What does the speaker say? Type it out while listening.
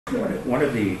One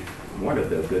of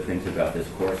the good things about this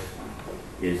course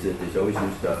is that there's always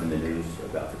new stuff in the news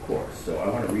about the course. So I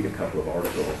want to read a couple of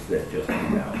articles that just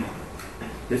came out.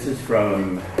 This is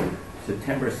from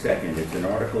September 2nd. It's an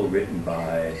article written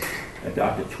by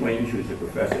Dr. Twinge, who's a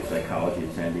professor of psychology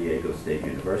at San Diego State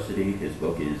University. His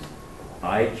book is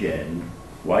iGen,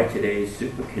 Why Today's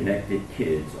Super-Connected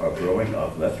Kids Are Growing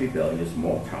Up Less Rebellious,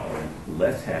 More Tolerant,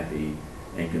 Less Happy,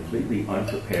 and Completely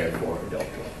Unprepared for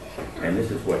Adulthood. And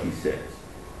this is what he says.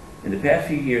 In the past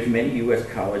few years, many U.S.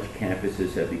 college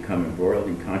campuses have become embroiled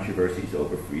in controversies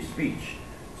over free speech.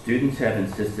 Students have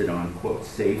insisted on, quote,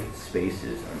 safe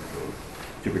spaces, unquote,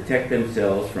 to protect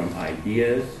themselves from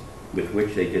ideas with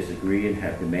which they disagree and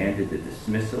have demanded the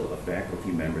dismissal of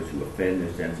faculty members who offend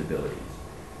their sensibilities.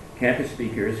 Campus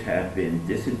speakers have been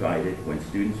disinvited when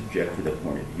students object to their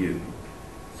point of view.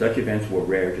 Such events were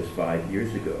rare just 5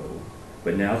 years ago,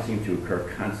 but now seem to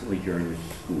occur constantly during the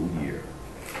school year.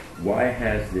 Why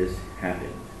has this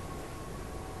happened?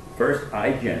 First,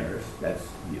 iGeners, that's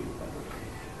you, by the way.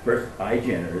 First,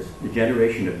 iGeners, the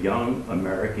generation of young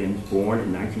Americans born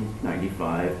in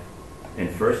 1995 and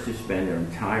first to spend their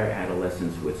entire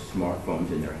adolescence with smartphones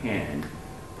in their hand.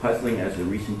 Puzzling as the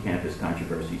recent campus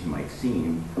controversies might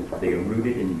seem, they are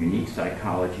rooted in the unique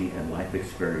psychology and life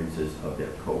experiences of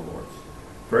their cohorts.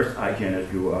 First, iGeners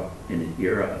grew up in an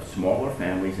era of smaller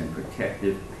families and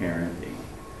protective parenting.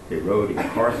 They rode in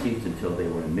car seats until they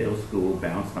were in middle school,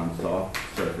 bounced on soft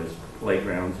surface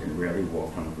playgrounds, and rarely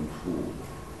walked home from school.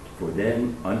 For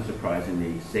them,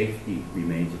 unsurprisingly, safety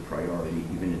remains a priority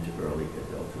even into early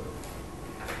adulthood.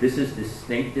 This is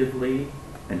distinctively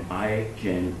an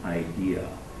iGen idea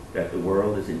that the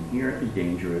world is an inherently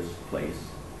dangerous place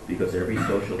because every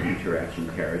social interaction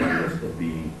carries the risk of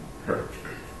being hurt.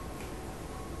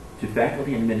 To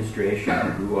faculty and administration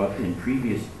who grew up in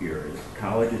previous eras,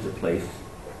 college is a place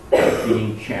of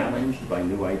being challenged by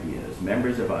new ideas.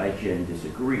 Members of iGen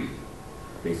disagree.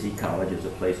 They see college as a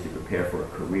place to prepare for a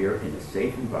career in a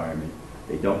safe environment.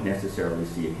 They don't necessarily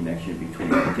see a connection between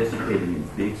participating in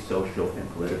big social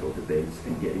and political debates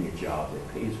and getting a job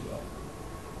that pays well.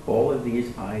 All of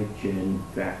these iGen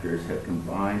factors have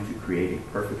combined to create a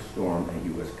perfect storm at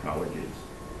U.S. colleges.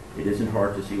 It isn't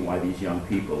hard to see why these young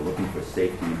people looking for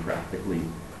safety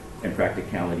and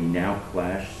practicality now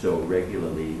clash so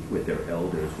regularly with their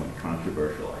elders when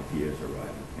controversial ideas arrive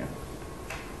on campus.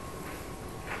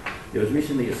 There was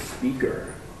recently a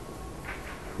speaker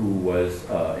who was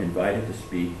invited to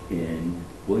speak in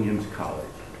Williams College,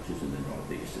 which is in the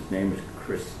Northeast. His name is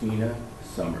Christina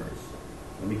Summers.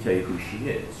 Let me tell you who she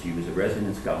is. She was a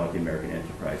resident scholar at the American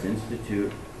Enterprise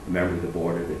Institute, a member of the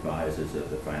Board of Advisors of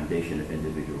the Foundation of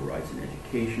Individual Rights and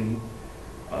Education.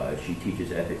 She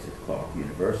teaches ethics at Clark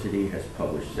University, has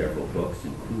published several books,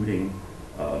 including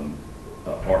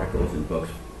articles and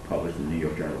books published in the New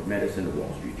York Journal of Medicine, the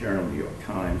Wall Street Journal, New York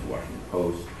Times, Washington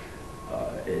Post.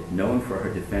 Known for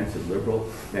her defense of liberal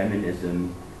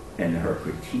feminism and her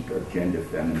critique of gender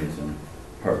feminism,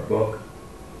 her book,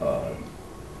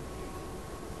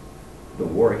 The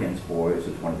War Against Boys,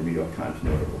 is one of the New York Times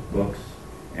notable books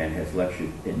and has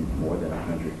lectured in more than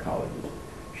 100 colleges.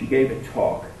 She gave a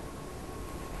talk,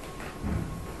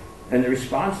 and the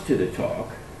response to the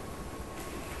talk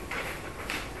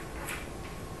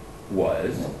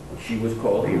was she was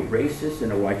called a racist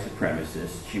and a white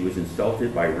supremacist. She was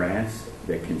insulted by rants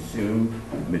that consumed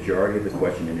the majority of the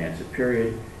question and answer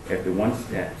period. After one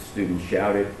student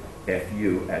shouted "F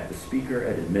you" at the speaker,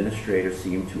 an administrator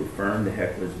seemed to affirm the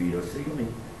heckler's veto,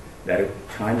 signaling that a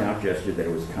timeout gesture that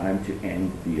it was time to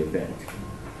end the event.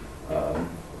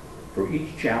 For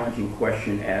each challenging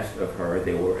question asked of her,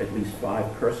 there were at least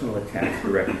 5 personal attacks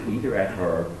directed either at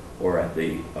her or at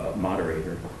the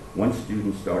moderator. One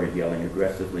student started yelling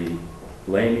aggressively,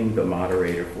 blaming the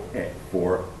moderator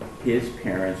for his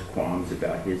parents' qualms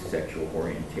about his sexual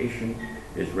orientation.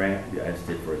 His rant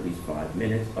lasted for at least 5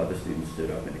 minutes. Other students stood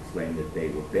up and exclaimed that they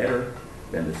were better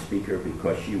than the speaker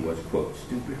because she was, quote,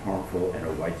 stupid, harmful, and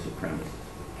a white supremacist.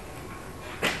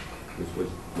 This was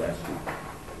last week.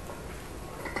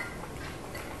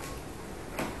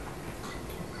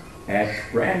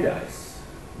 At Brandeis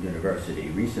University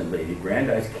recently,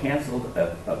 Brandeis canceled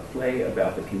a play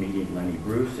about the comedian Lenny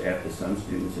Bruce after some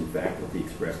students and faculty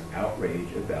expressed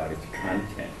outrage about its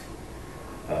content.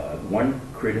 One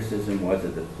criticism was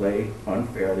that the play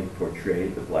unfairly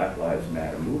portrayed the Black Lives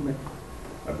Matter movement.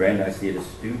 A Brandeis Theater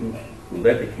student who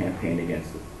led the campaign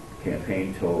against the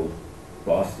campaign told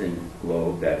Boston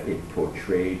Globe that it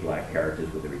portrayed black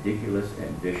characters with a ridiculous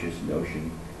and vicious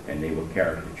notion, and they were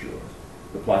caricatures.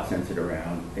 The plot centered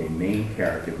around a main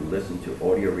character who listened to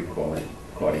audio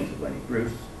recordings of Lenny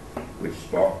Bruce. which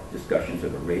sparked discussions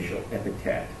of a racial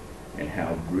epithet and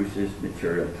how Bruce's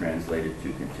material translated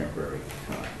to contemporary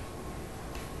time.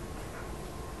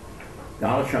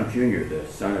 Donald Trump Jr., the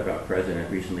son of our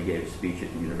president, recently gave a speech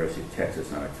at the University of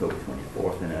Texas on October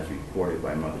 24th, and as reported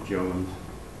by Mother Jones,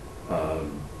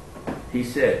 he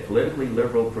said, politically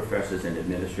liberal professors and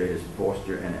administrators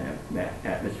foster an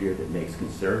atmosphere that makes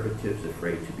conservatives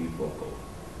afraid to be vocal.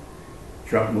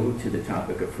 Trump moved to the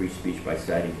topic of free speech by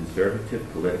citing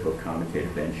conservative political commentator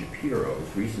Ben Shapiro's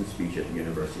recent speech at the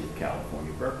University of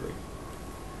California, Berkeley.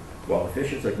 While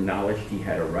officials acknowledged he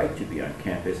had a right to be on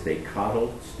campus, they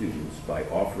coddled students by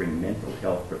offering mental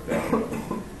health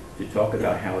professionals to talk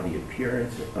about how the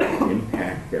appearance of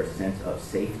impact their sense of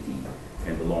safety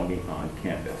and belonging on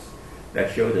campus.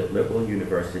 That showed that liberal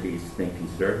universities think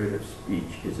conservative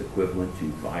speech is equivalent to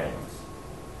violence.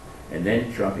 And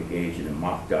then Trump engaged in a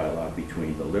mock dialogue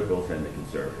between the liberals and the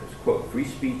conservatives. Quote, free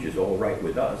speech is all right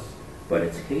with us, but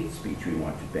it's hate speech we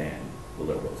want to ban, the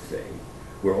liberals say.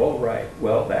 We're all right.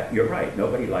 Well, you're right.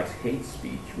 Nobody likes hate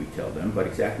speech, we tell them, but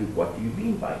exactly what do you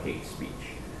mean by hate speech?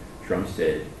 Trump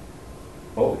said,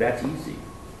 oh, that's easy.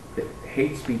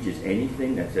 Hate speech is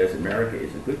anything that says America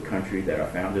is a good country, that our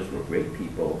founders were great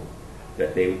people,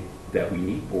 that we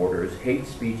need borders. Hate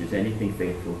speech is anything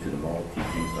faithful to the moral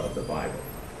teachings of the Bible.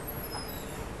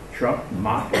 Trump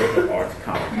mocked liberal arts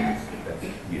colleges, that's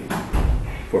you,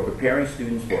 for preparing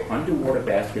students for underwater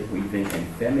basket weaving and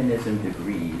feminism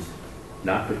degrees,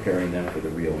 not preparing them for the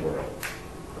real world,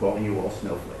 calling you all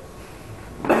snowflakes.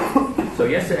 So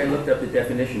yesterday I looked up the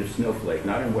definition of snowflake,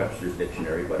 not in Webster's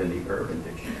dictionary, but in the Urban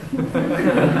Dictionary.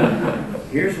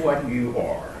 Here's what you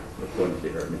are, according to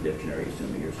the Urban Dictionary,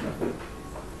 assuming you're a snowflake.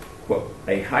 Quote,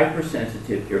 a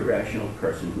hypersensitive, irrational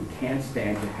person who can't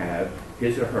stand to have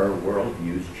his or her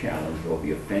worldviews challenged or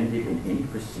be offended in any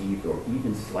perceived or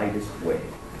even slightest way.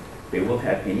 They will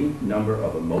have any number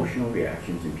of emotional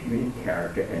reactions, impugning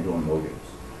character and or motives,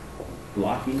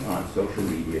 blocking on social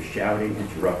media, shouting,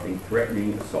 interrupting,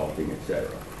 threatening, assaulting,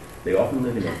 etc. They often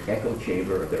live in an echo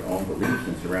chamber of their own beliefs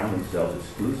and surround themselves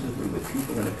exclusively with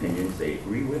people and opinions they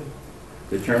agree with.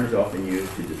 The term is often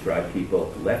used to describe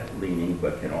people left-leaning,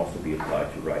 but can also be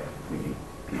applied to right-leaning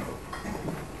people.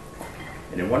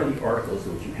 And in one of the articles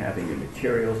which you have in your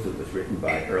materials, that was written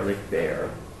by Ehrlich Baer,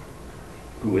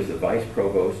 who is the Vice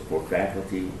Provost for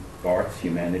Faculty, Arts,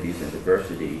 Humanities, and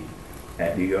Diversity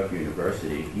at New York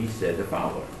University, he said the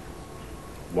following: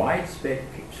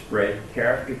 widespread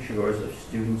caricatures of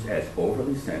students as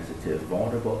overly sensitive,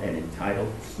 vulnerable, and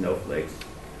entitled snowflakes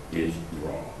is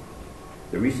wrong.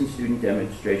 The recent student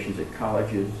demonstrations at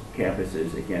colleges,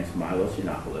 campuses against Milo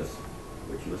Yiannopoulos,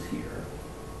 which was here,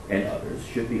 and others,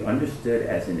 should be understood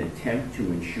as an attempt to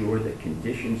ensure the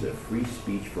conditions of free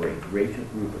speech for a greater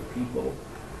group of people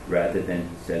rather than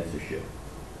censorship.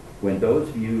 When those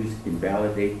views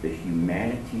invalidate the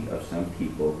humanity of some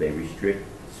people, they restrict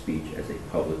speech as a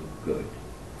public good.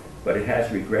 But it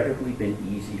has regrettably been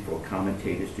easy for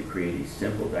commentators to create a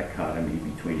simple dichotomy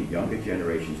between a younger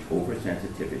generation's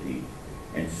oversensitivity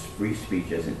and free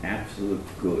speech as an absolute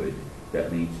good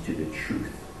that leads to the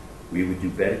truth. We would do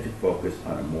better to focus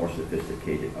on a more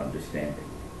sophisticated understanding.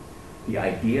 The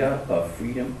idea of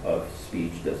freedom of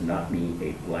speech does not mean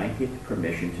a blanket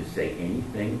permission to say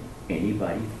anything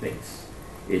anybody thinks.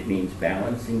 It means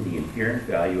balancing the inherent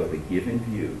value of a given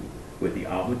view with the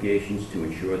obligations to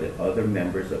ensure that other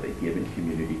members of a given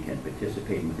community can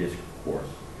participate in discourse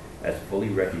as fully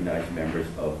recognized members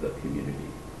of the community.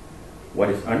 What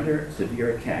is under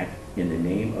severe attack in the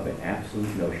name of an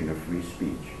absolute notion of free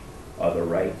speech are the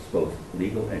rights, both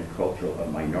legal and cultural,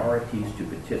 of minorities to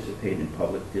participate in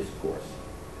public discourse.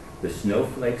 The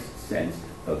snowflakes sensed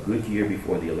a good year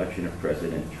before the election of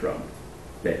President Trump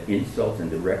that insults and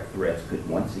direct threats could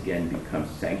once again become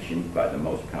sanctioned by the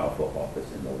most powerful office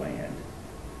in the land.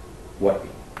 What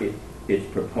its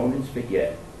proponents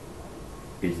forget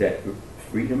is that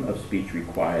freedom of speech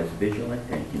requires vigilant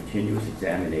and continuous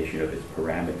examination of its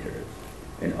parameters,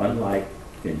 and unlike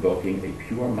invoking a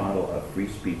pure model of free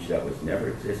speech that was never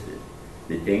existed,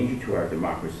 the danger to our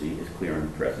democracy is clear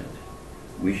and present.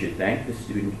 We should thank the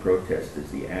student protesters,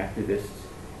 the activists,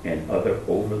 and other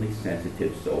overly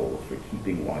sensitive souls for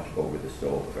keeping watch over the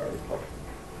soul of our republic.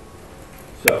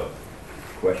 So,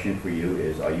 question for you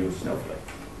is, are you a snowflake?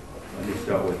 Let me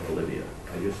start with Olivia.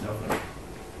 Are you a snowflake?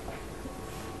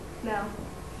 No.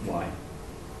 Why?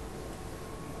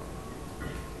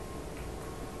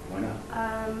 Why not?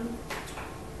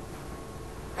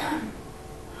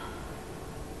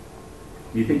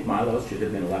 Do you think Milo should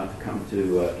have been allowed to come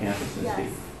to campus and Yes.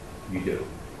 speak? You do.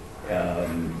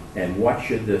 And what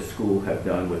should the school have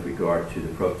done with regard to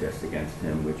the protest against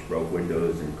him, which broke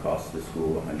windows and cost the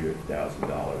school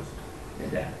 $100,000 in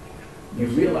damage? You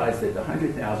realize that the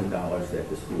 $100,000 that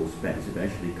the school spends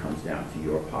eventually comes down to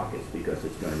your pockets because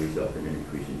it's going to result in an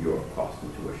increase in your cost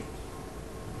and tuitions.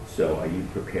 So are you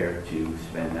prepared to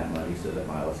spend that money so that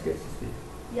Milos gets to speak?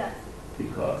 Yes.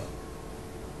 Because?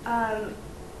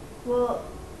 Well,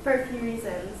 for a few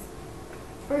reasons.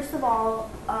 First of all,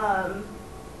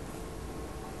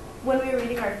 when we were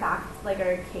reading our facts, like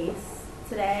our case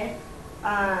today,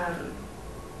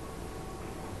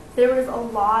 there was a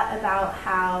lot about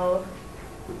how,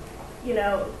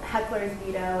 heckler's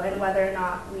veto and whether or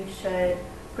not we should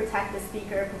protect the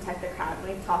speaker, protect the crowd. And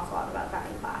we've talked a lot about that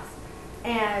in class.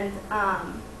 And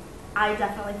I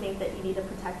definitely think that you need to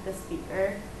protect the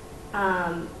speaker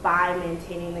by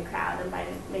maintaining the crowd and by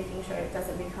making sure it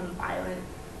doesn't become violent.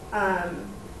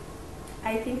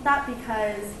 I think that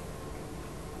because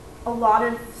a lot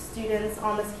of students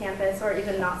on this campus, or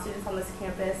even not students on this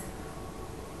campus,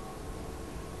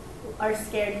 are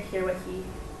scared to hear what he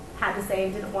had to say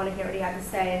and didn't want to hear what he had to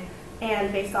say,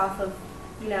 and based off of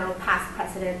past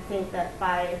precedent, think that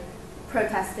by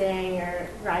protesting or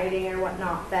rioting or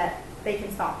whatnot that they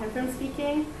can stop him from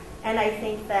speaking. And I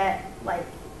think that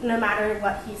no matter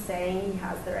what he's saying, he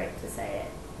has the right to say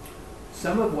it.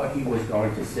 Some of what he was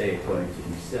going to say, according to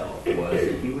himself, was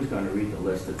that he was going to read the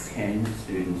list of 10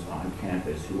 students on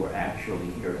campus who were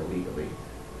actually here illegally,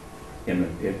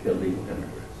 illegal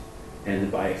immigrants.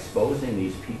 And by exposing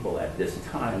these people at this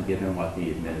time, given what the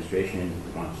administration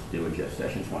wants to do and Jeff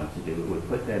Sessions wants to do, it would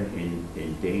put them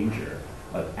in danger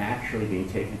of actually being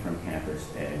taken from campus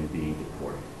and being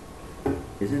deported.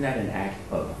 Isn't that an act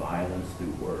of violence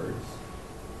through words?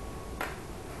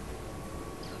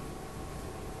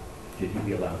 Should he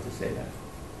be allowed to say that?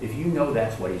 If you know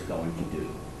that's what he's going to do,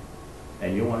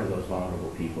 and you're one of those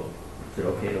vulnerable people, is it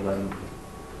okay to let him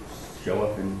show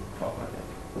up and talk like that?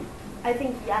 I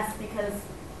think yes, because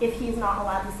if he's not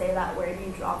allowed to say that, where do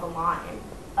you draw the line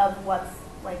of what's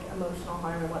emotional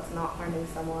harm and what's not harming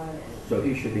someone? So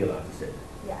he should be allowed to say that?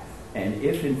 Yes. And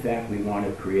if in fact we want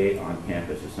to create on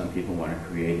campus, or some people want to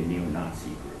create a neo-Nazi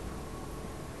group,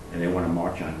 and they want to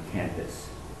march on campus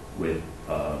with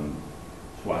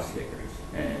swastikas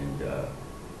and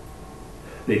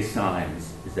big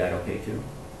signs, is that okay too?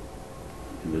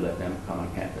 Do we let them come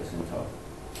on campus and talk?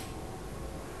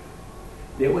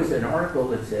 There was an article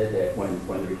that said that when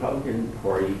the Republican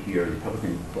Party here, the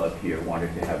Republican Club here,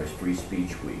 wanted to have a free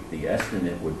speech week, the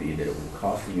estimate would be that it would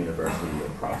cost the university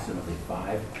approximately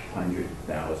 $500,000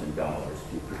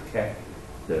 to protect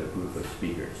the group of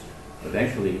speakers.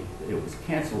 Eventually, it was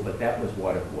canceled, but that was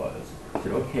what it was. Is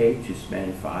it okay to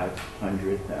spend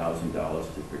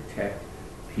 $500,000 to protect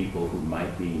people who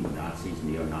might be Nazis,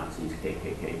 neo-Nazis,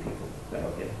 KKK people? Is that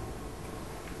okay?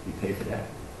 You pay for that?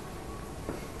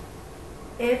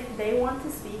 If they want to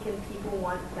speak and people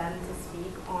want them to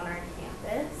speak on our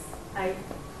campus, I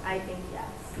think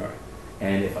yes. All right.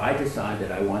 And if I decide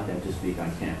that I want them to speak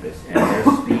on campus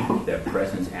and their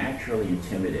presence actually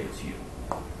intimidates you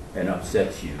and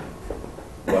upsets you,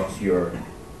 what's your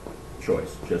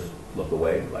choice? Just look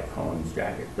away, like Cohen's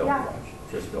jacket? Don't watch.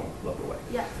 Just don't look away.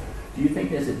 Yes. Do you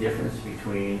think there's a difference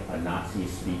between a Nazi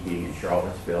speaking in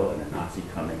Charlottesville and a Nazi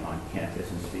coming on campus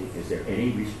and speak? Is there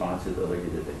any responsibility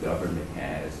that the government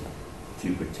has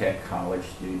to protect college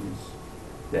students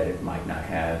that it might not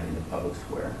have in the public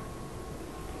square?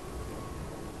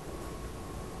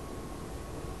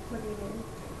 What do you mean?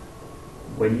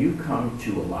 When you come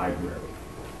to a library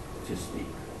to speak,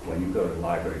 when you go to the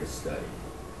library to study,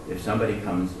 if somebody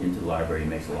comes into the library and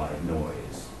makes a lot of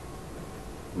noise,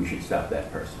 we should stop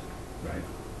that person, right?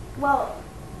 Well,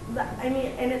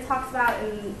 and it talks about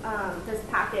in this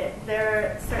packet, there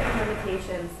are certain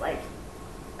limitations, like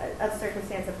a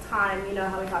circumstance of time. You know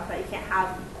how we talked about you can't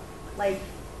have,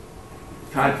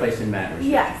 time, place, and manner.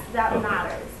 Yes, that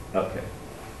matters. Okay.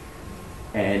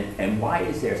 And why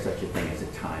is there such a thing as a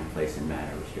time, place, and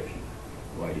manner restriction?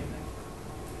 Why do you think?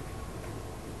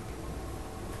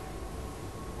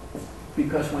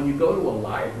 Because when you go to a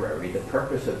library, the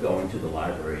purpose of going to the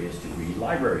library is to read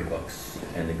library books.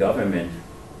 And the government,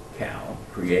 Cal,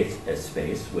 creates a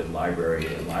space with library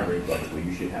books where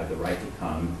you should have the right to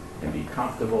come and be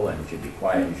comfortable, and you should be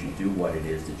quiet, you should do what it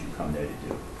is that you come there to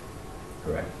do.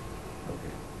 Correct?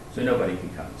 Okay. So nobody can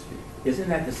come and speak. Isn't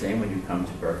that the same when you come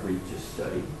to Berkeley to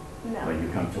study? No. When you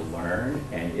come to learn,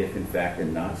 and if in fact a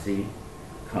Nazi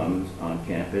comes on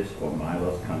campus, or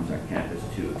Milos comes on campus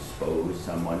to expose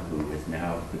someone who is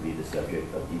now could be the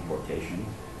subject of deportation,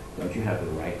 don't you have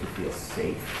the right to feel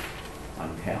safe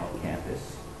on Cal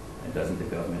campus And doesn't the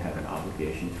government have an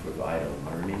obligation to provide a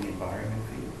learning environment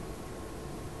for you?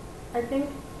 I think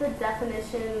the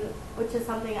definition, which is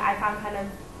something I found kind of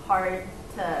hard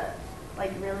to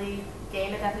like really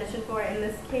gain a definition for in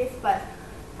this case, but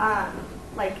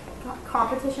like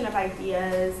competition of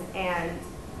ideas and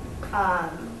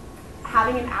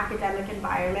having an academic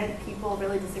environment, people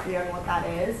really disagree on what that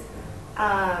is.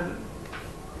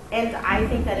 And I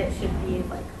think that it should be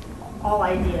like all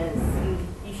ideas, and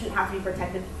you shouldn't have to be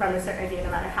protected from a certain idea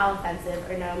no matter how offensive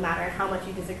or no matter how much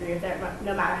you disagree with it,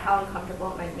 no matter how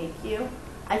uncomfortable it might make you.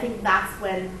 I think that's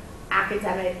when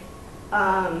academic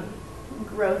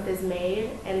growth is made,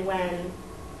 and when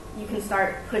you can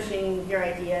start pushing your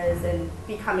ideas and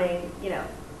becoming,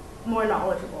 more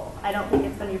knowledgeable. I don't think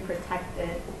it's when you're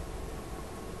protected.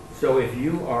 So if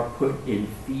you are put in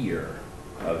fear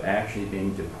of actually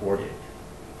being deported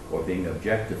or being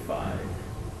objectified,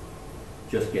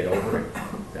 just get over it.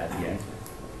 That's the answer.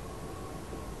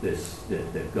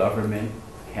 The government,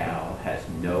 Cal, has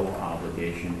no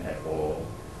obligation at all.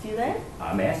 Do they?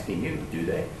 I'm asking you, do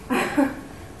they?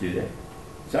 Do they?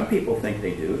 Some people think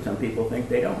they do, some people think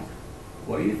they don't.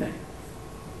 What do you think?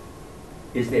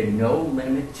 Is there no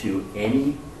limit to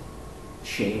any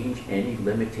change, any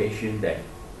limitation that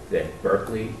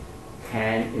Berkeley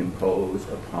can impose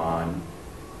upon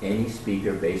any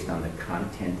speaker based on the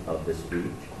content of the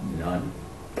speech? None.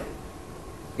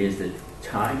 Is the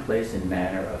time, place, and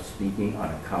manner of speaking on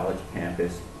a college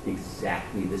campus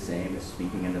exactly the same as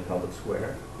speaking in the public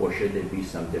square? Or should there be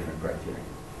some different criteria?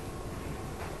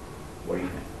 What do you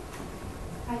think?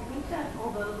 I think that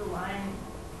although the line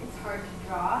is hard to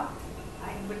draw,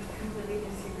 I would completely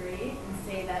disagree and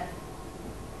say that,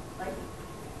 like,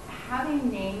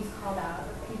 having names called out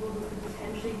of people who could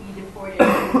potentially be deported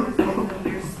as a result of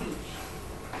your speech,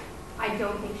 I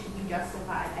don't think should be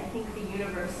justified. I think the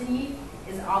university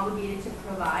is obligated to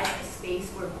provide a space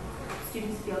where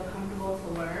students feel comfortable to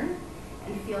learn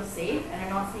and feel safe, and I'm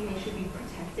not saying they should be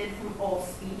protected from all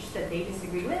speech that they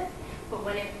disagree with, but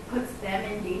when it puts them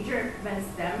in danger, it prevents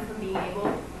them from being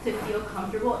able to feel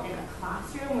comfortable in a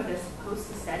classroom where they're supposed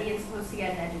to study and supposed to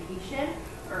get an education,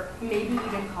 or maybe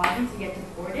even cause them to get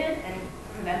deported and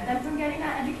prevent them from getting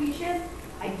that education,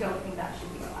 I don't think that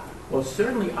should be allowed. Well,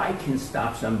 certainly I can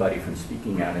stop somebody from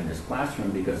speaking out in this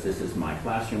classroom because this is my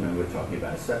classroom and we're talking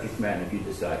about a subject matter. If you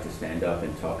decide to stand up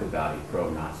and talk about a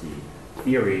pro-Nazi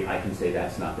theory, I can say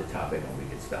that's not the topic and we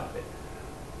can stop it.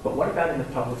 But what about in the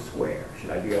public square? Should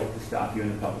I be able to stop you in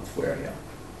the public square? Yeah.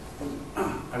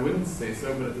 I wouldn't say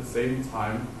so, but at the same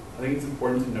time, I think it's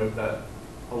important to note that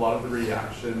a lot of the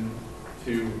reaction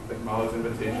to like Milo's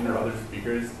invitation or other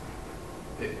speakers,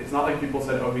 it's not like people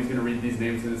said, oh, he's going to read these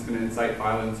names and it's going to incite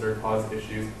violence or cause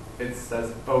issues. It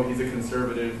says, oh, he's a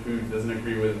conservative who doesn't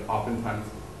agree with oftentimes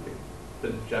like,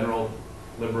 the general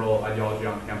liberal ideology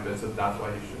on campus, so that's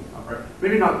why he shouldn't come. Or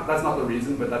maybe not, that's not the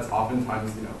reason, but that's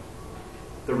oftentimes,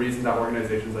 the reason that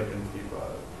organizations like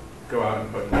Antifa go out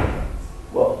and put in events.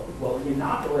 Well,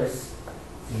 Yiannopoulos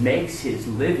makes his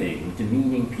living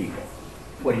demeaning people.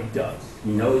 What he does.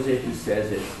 He knows it, he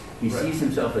says it, he sees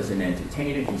himself as an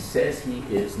entertainer, he says he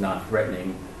is not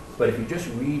threatening, but if you just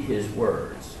read his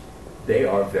words, they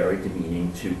are very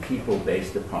demeaning to people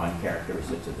based upon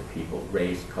characteristics of the people,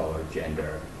 race, color,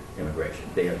 gender, immigration.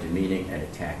 They are demeaning and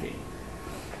attacking.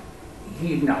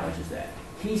 He acknowledges that.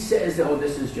 He says, oh,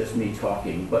 this is just me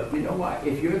talking, but you know what?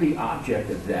 If you're the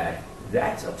object of that,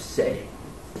 that's upsetting.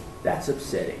 That's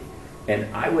upsetting. And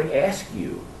I would ask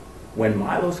you, when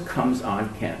Milos comes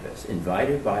on campus,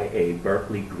 invited by a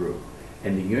Berkeley group,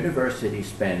 and the university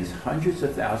spends hundreds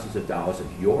of thousands of dollars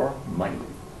of your money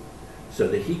so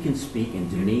that he can speak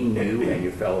and demean you and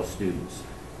your fellow students,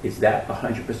 is that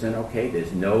 100% okay?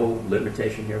 There's no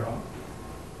limitation here at all?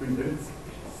 I mean, if it's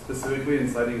specifically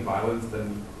inciting violence,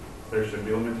 then there should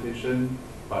be a limitation,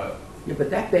 but... Yeah, but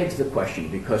that begs the question,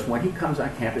 because when he comes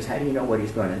on campus, how do you know what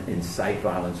he's going to incite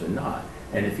violence or not?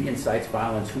 And if he incites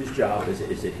violence, whose job is it?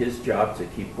 Is it his job to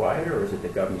keep quiet, or is it the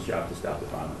government's job to stop the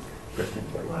violence? Kristen,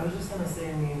 what do you Well, I was just going to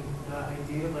say, the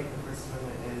idea of the First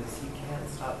Amendment is you can't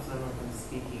stop someone from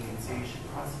speaking, and so you should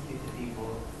prosecute the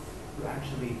people who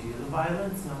actually do the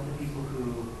violence, not the people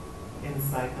who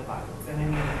incite the violence.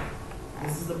 And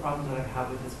this is the problem that I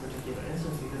have with this particular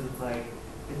instance, because it's like,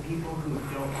 the people who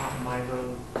don't want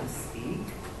Milo to speak,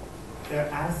 they're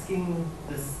asking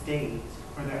the state,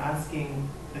 or they're asking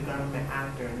the government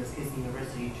actor, in this case the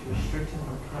university, to restrict him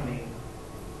from coming.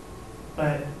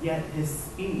 But yet his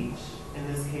speech, in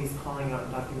this case calling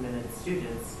out undocumented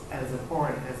students, as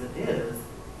abhorrent as it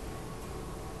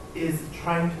is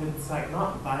trying to incite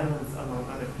not violence among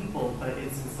other people, but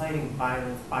it's inciting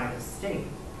violence by the state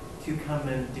to come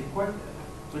and deport them.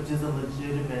 which is a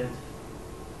legitimate,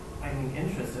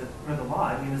 interest for the law.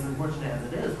 As unfortunate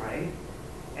as it is, right?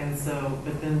 And so,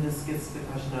 but then this gets to the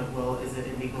question of, well, is it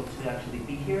illegal to actually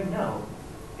be here? No.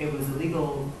 It was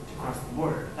illegal to cross the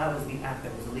border. That was the act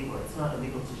that was illegal. It's not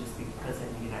illegal to just be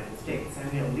president of the United States.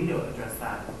 Alito addressed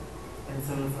that. And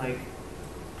so it's like,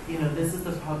 this is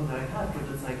the problem that I have,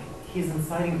 where it's like, he's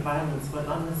inciting violence, but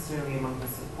not necessarily among his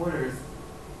supporters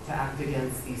to act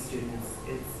against these students.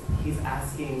 He's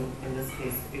asking, in this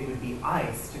case, it would be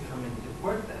ICE to come and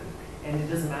deport them. And it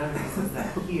doesn't matter if he says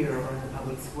that here or in the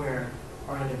public square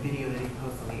or in a video that he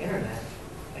posts on the internet.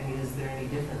 Is there any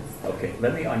difference? Okay,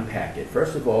 let me unpack it.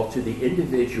 First of all, to the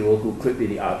individual who could be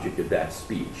the object of that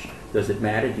speech, does it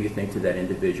matter, do you think, to that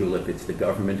individual if it's the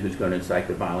government who's going to incite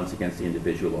the violence against the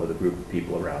individual or the group of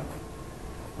people around them?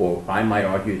 Or I might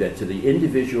argue that to the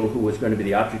individual who is going to be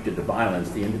the object of the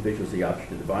violence, the individual is the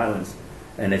object of the violence,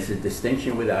 and it's a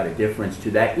distinction without a difference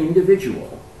to that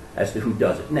individual as to who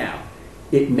does it. Now,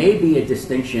 it may be a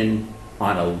distinction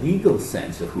on a legal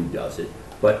sense of who does it,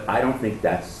 but I don't think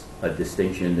that's a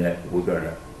distinction that we're going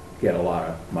to get a lot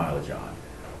of mileage on.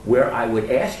 Where I would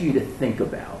ask you to think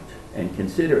about and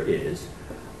consider is,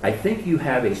 I think you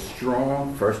have a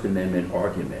strong First Amendment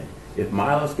argument if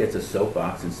Milos gets a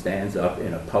soapbox and stands up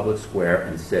in a public square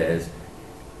and says,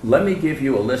 let me give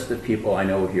you a list of people I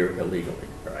know here illegally,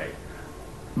 right?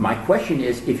 My question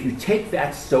is, if you take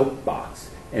that soapbox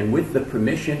and with the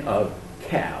permission of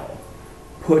Cal,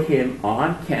 put him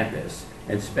on campus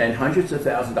and spend hundreds of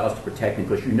thousands of dollars to protect him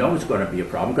because you know it's going to be a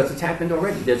problem because it's happened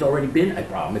already. There's already been a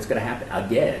problem. It's going to happen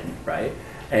again, right?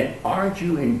 And aren't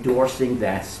you endorsing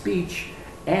that speech?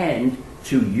 And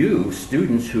to you,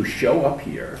 students who show up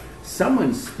here,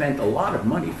 someone spent a lot of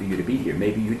money for you to be here.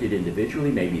 Maybe you did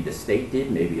individually, maybe the state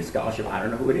did, maybe a scholarship, I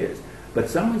don't know who it is. But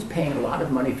someone's paying a lot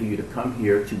of money for you to come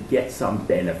here to get some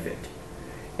benefit.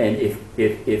 And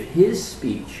if his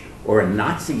speech or a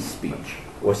Nazi speech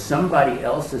or somebody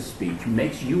else's speech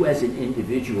makes you as an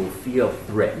individual feel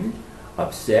threatened,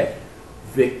 upset,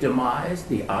 victimized,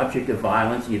 the object of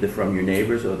violence either from your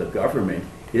neighbors or the government,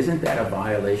 isn't that a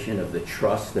violation of the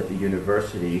trust that the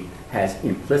university has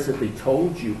implicitly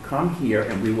told you, come here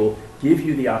and we will give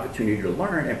you the opportunity to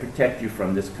learn and protect you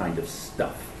from this kind of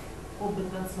stuff? Well,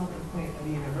 but that's not the point of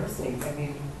the university.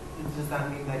 Does that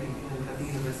mean that the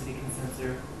university can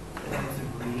censor the types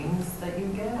of readings that you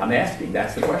get? I'm asking,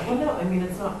 that's the question. Well, no,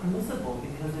 it's not permissible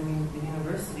because, the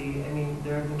university,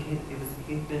 there have been it was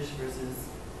Cavefish versus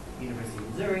University of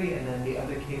Missouri, and then the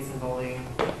other case involving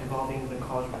the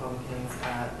college Republicans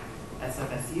at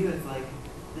SFSU. It's like,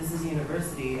 this is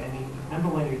university. Number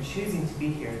one, you're choosing to be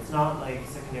here. It's not like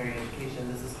secondary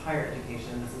education. This is higher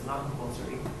education. This is not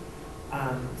compulsory.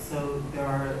 So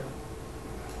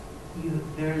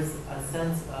there's a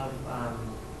sense of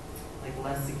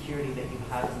less security that you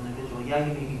have as an individual. Yeah,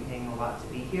 you may be paying a lot to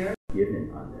be here.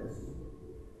 Given on this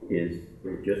is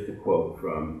just a quote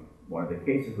from one of the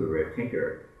cases we read,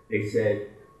 Tinker. They said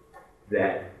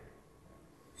that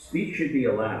speech should be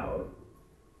allowed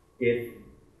if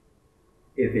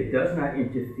it does not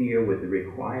interfere with the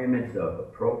requirements of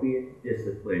appropriate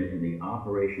discipline in the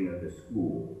operation of the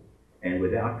school and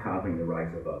without coddling the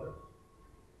rights of others.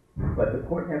 But the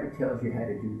court never tells you how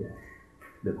to do that.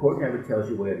 The court never tells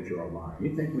you where to draw a line.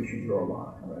 You think we should draw a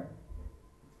line, right?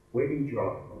 Where do you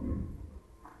draw it?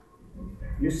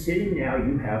 You're sitting now,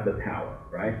 you have the power,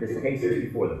 right? This case is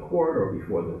before the court or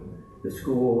before the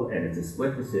school, and it's a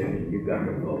split decision, you've got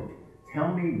the vote.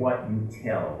 Tell me what you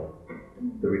tell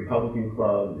the Republican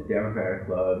club, the Democratic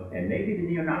club, and maybe the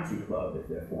neo-Nazi club if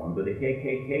they're formed, or the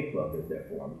KKK club if they're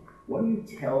formed. What do you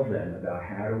tell them about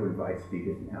how to invite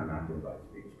speakers and how not to invite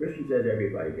speakers? Christian says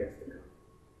everybody gets to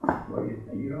come. Well,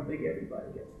 you don't think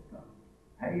everybody gets to come.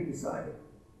 How do you decide it?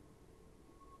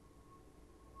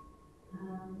 I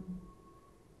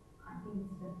think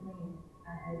it's definitely,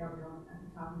 I don't know at the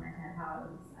top of my head how I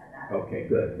would decide that. Okay,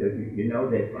 good. You know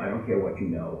that I don't care what you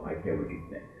know, I care what you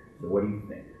think. So what do you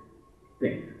think?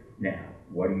 Think. Now,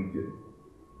 what do you do?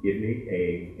 Give me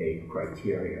a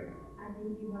criteria. I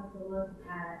think you have to look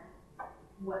at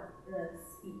what the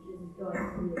speech is going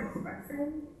to be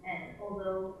expressing, and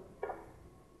although,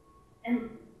 I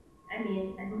think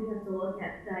you have to look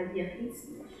at the idea of hate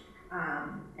speech,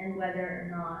 and whether or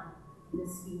not the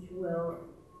speech will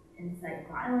incite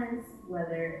violence,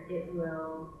 whether it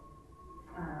will,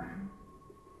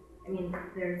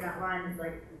 there's that line, it's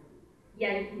like,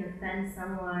 yeah, you can offend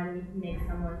someone, you can make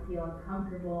someone feel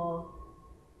uncomfortable,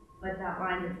 but that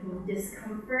line between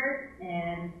discomfort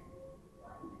and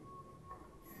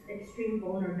extreme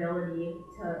vulnerability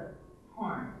to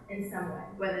harm in some way,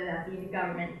 whether that be the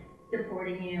government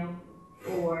deporting you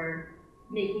or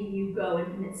making you go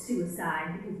and commit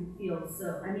suicide because you feel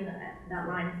so, I mean, that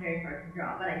line is very hard to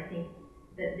draw, but I think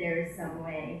that there is some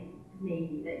way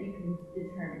maybe that you can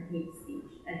determine hate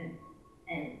speech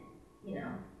and you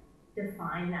know,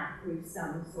 define that through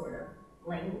some sort of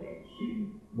language.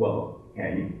 Well,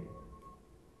 can you?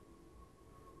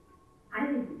 I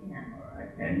think you can. All right,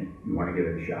 and you want to give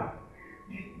it a shot?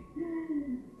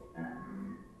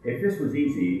 If this was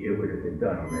easy, it would have been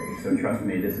done already. So trust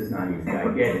me, this is not easy.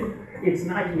 I get it. It's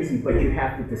not easy, but you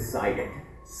have to decide it.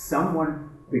 Someone,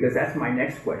 because that's my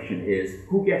next question is,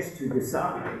 who gets to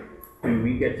decide? Do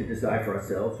we get to decide for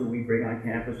ourselves who we bring on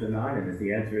campus or not? And if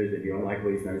the answer is, if you don't like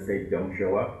what he's going to say, don't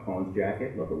show up, Cohen's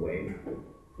jacket, look away.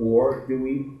 Or do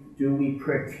we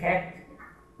protect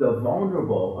the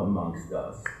vulnerable amongst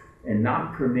us and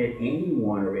not permit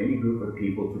anyone or any group of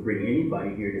people to bring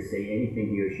anybody here to say anything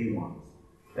he or she wants?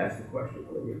 That's the question,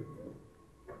 Olivia.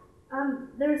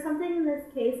 There was something in this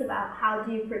case about how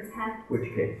do you protect.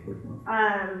 Which case? Which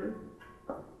one?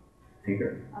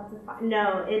 Tinker?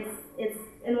 No, it's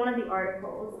in one of the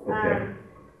articles. Okay.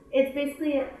 It's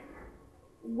basically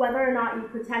whether or not you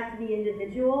protect the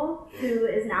individual who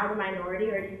is now the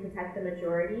minority, or do you protect the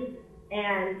majority?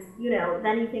 And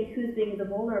then you think, who's being the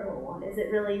vulnerable one? Is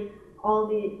it really all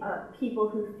the people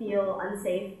who feel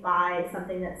unsafe by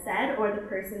something that's said, or the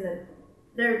person that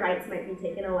their rights might be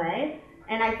taken away?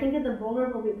 And I think that the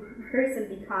vulnerable person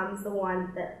becomes the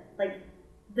one that, like,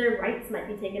 their rights might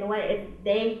be taken away if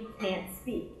they can't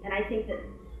speak. And I think that,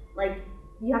 like,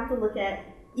 you have to look at,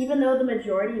 even though the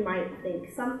majority might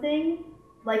think something,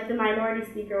 like the minority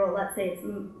speaker, well, let's say it's,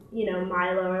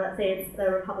 Milo, or let's say it's the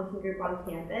Republican group on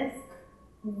campus,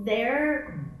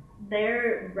 their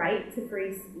right to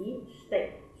free speech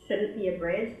that shouldn't be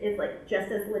abridged is, like,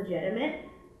 just as legitimate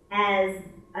as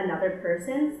another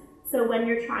person's. So when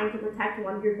you're trying to protect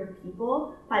one group of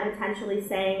people by potentially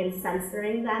saying and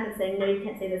censoring them and saying, no, you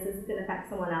can't say this is going to affect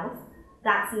someone else,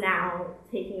 that's now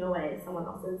taking away someone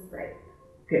else's right.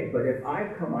 Okay, but if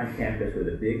I come on campus with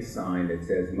a big sign that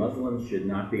says Muslims should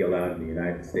not be allowed in the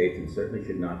United States and certainly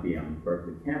should not be on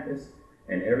Berkeley campus,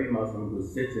 and every Muslim who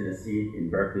sits in a seat in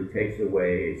Berkeley takes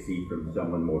away a seat from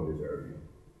someone more deserving,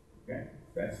 okay?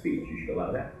 That's speech, you should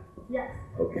allow that. Yes.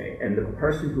 Okay, and the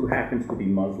person who happens to be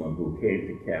Muslim who came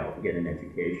to Cal to get an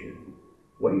education,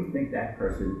 what do you think that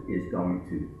person is going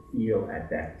to feel at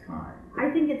that time?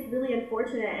 I think it's really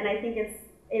unfortunate, and I think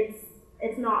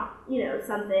it's not,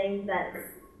 something that's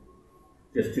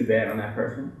just too bad on that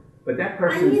person? But that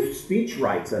person's speech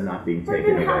rights are not being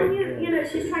taken away. How do you,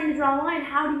 she's trying to draw a line.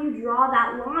 How do you draw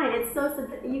that line? It's so,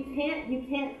 you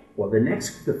can't. Well,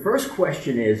 the first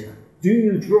question is, do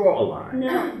you draw a line?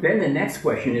 No. Then the next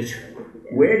question is,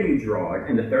 where do you draw it?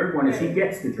 And the third one is, he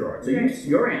gets to draw it. So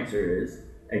your answer is,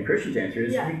 and Christian's answer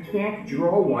is, you can't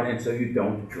draw one, and so you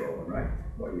don't draw one, right?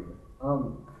 What do you think?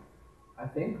 I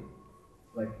think,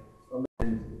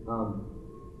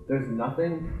 there's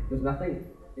nothing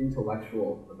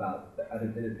intellectual about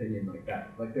an opinion like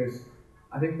that.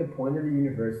 I think the point of the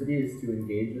university is to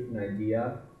engage with an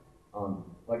idea, from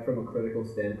a critical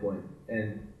standpoint,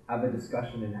 and have a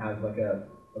discussion and have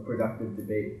a productive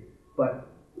debate. But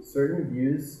certain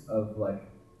views of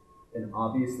an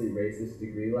obviously racist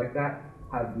degree like that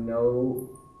have no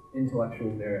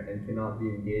intellectual merit and cannot be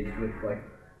engaged with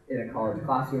in a college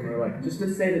classroom, or just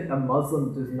to say that a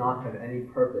Muslim does not have any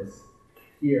purpose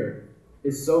here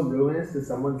is so ruinous to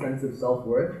someone's sense of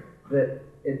self-worth that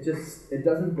it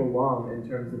doesn't belong in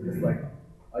terms of just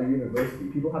a university.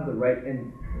 People have the right,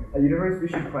 and a university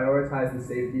should prioritize the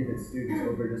safety of its students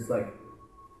over just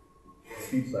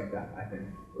speech like that, I think.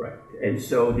 Right. And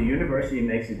so the university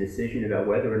makes a decision about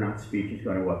whether or not speech is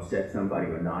going to upset somebody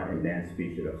or not, and bans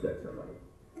speech that upsets somebody.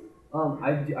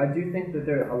 I do think that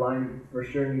a line for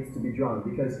sure needs to be drawn,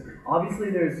 because obviously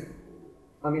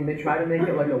they try to make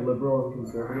it like a liberal and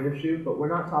conservative issue, but we're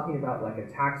not talking about a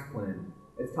tax plan.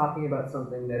 It's talking about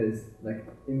something that is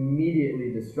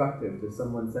immediately destructive to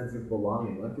someone's sense of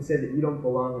belonging. To say that you don't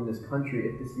belong in this country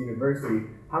at this university,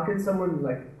 how can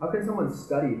someone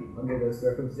study under those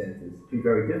circumstances? It'd be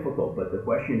very difficult, but the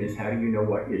question is, how do you know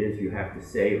what it is you have to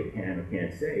say or can or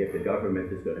can't say if the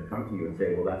government is going to come to you and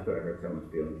say, well, that's going to hurt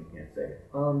someone's feelings, you can't say it?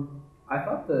 I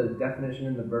thought the definition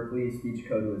in the Berkeley speech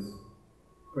code was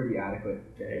pretty adequate.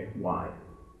 Okay, why?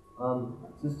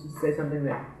 Just to say something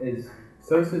that is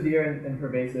so severe and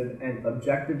pervasive and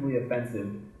objectively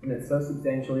offensive, and that so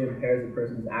substantially impairs a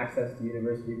person's access to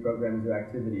university programs or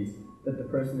activities that the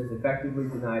person is effectively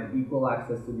denied equal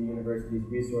access to the university's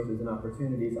resources and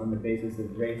opportunities on the basis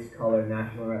of race, color,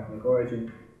 national or ethnic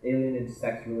origin, alienage,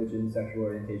 sex, religion, sexual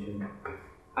orientation,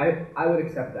 I would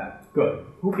accept that. Good.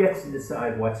 Who gets to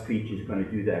decide what speech is going to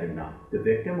do that or not? The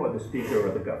victim or the speaker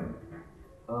or the government?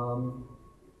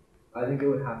 I think it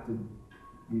would have to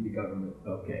be the government.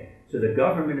 Okay. So the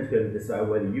government is going to decide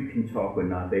whether you can talk or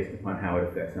not based upon how it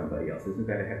affects somebody else. Isn't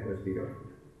that a heckler's veto?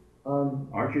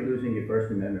 Aren't you losing your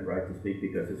First Amendment right to speak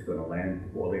because it's going to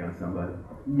land poorly on somebody?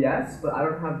 Yes, but I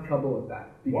don't have trouble with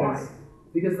that. Why?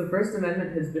 Because the First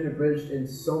Amendment has been abridged in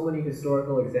so many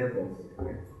historical examples.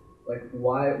 Like,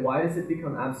 why does it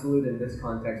become absolute in this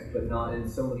context but not in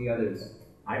so many others?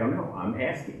 I don't know. I'm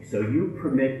asking. So you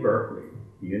permit Berkeley,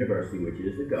 the university, which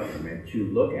is the government, to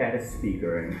look at a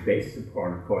speaker and based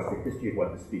upon, of course, the history of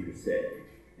what the speaker said,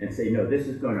 and say, no, this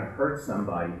is going to hurt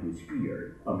somebody who's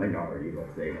here, a minority,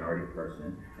 let's say, a minority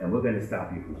person, and we're going to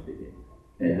stop you from speaking.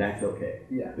 And that's okay.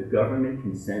 Yeah. The government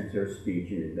can censor speech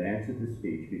in advance of the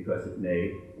speech because it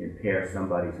may impair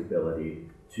somebody's ability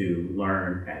to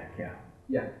learn at Cal.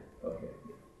 Yeah. Okay.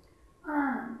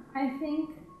 I think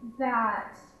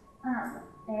that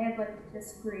I'd like to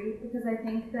disagree because I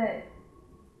think that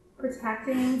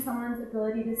protecting someone's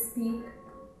ability to speak,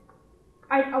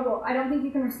 I don't think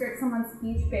you can restrict someone's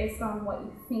speech based on what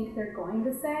you think they're going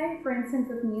to say. For instance,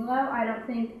 with Milo, I don't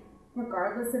think,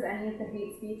 regardless of any of the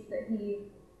hate speech that he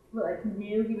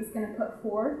knew he was going to put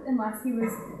forth, unless he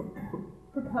was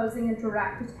proposing a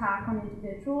direct attack on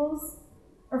individuals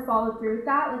or followed through with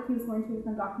that, like he was going to with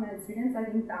undocumented students, I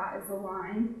think that is a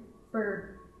line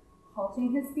for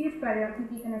halting his speech, but I don't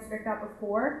think you can restrict that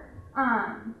before.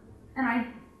 And I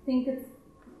think it's...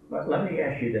 But let me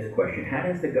ask you this question. How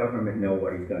does the government know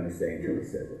what he's going to say until he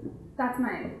says it? That's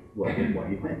my... What do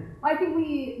you think? I think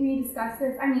we discussed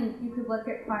this. I mean, you could look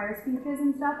at prior speeches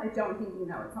and stuff. I don't think you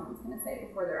know what someone's going to say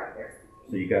before they're up there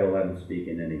speaking. So you got to let them speak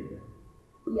in any way.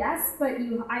 Yes, but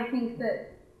I think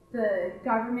that the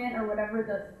government or whatever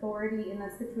the authority in the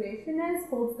situation is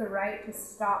holds the right to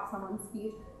stop someone's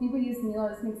speech. I think we used Milo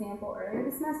as an example earlier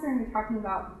this semester, and we were talking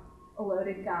about a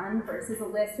loaded gun versus a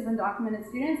list of undocumented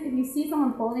students. If you see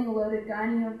someone holding a loaded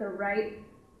gun, you have the right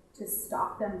to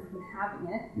stop them from having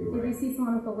it. If you see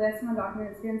someone with a list of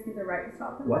undocumented students, you have the right to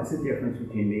stop them. What's the difference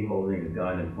between me holding a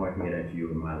gun and pointing it at you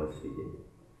and Milo speaking?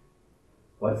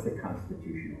 What's the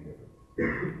constitutional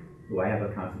difference? Do I have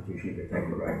a constitutionally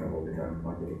protected right to hold a gun and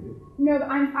point it at you? No,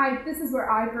 but this is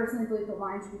where I personally believe the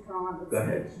line should be drawn with Go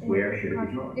ahead. speech. Where should it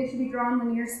be drawn? It should be drawn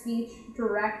when your speech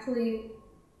directly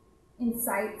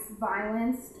incites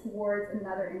violence towards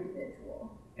another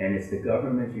individual. And it's the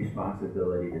government's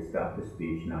responsibility to stop the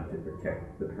speech, not to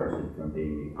protect the person from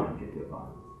being the object of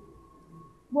violence.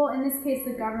 Well, in this case,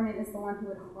 the government is the one who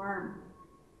would harm.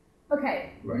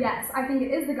 Okay, Right. Yes, I think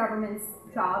it is the government's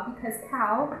job because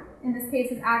Cal, in this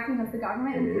case, is acting as the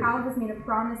government, and Cal has made a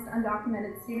promise to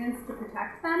undocumented students to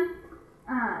protect them.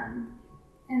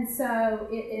 And so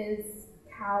it is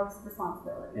Cal's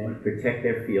responsibility. And protect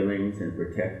their feelings and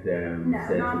protect them, No,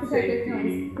 sense not of protect their safety.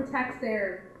 feelings, protect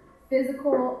their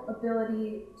physical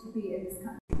ability to be in this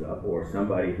country. Or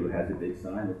somebody who has a big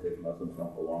sign that says Muslims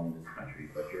don't belong in this country,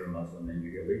 but you're a Muslim and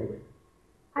you're here legally.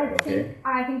 I Okay.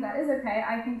 think that is okay.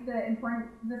 I think the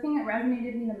thing that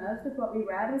resonated me the most with what we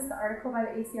read was the article by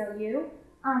the ACLU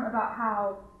about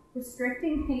how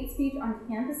restricting hate speech on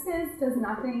campuses does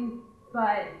nothing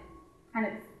but kind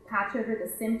of patch over the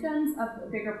symptoms of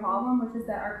a bigger problem, which is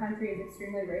that our country is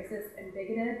extremely racist and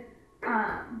bigoted.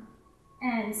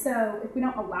 And so if we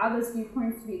don't allow those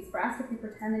viewpoints to be expressed, if we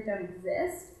pretend they don't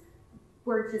exist,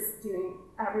 we're just doing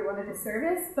everyone a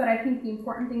disservice. But I think the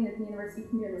important thing that the university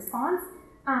can do in response,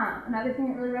 another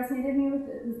thing that really resonated me with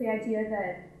was the idea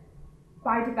that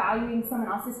by devaluing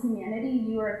someone else's humanity,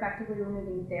 you are effectively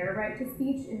removing their right to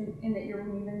speech in that you're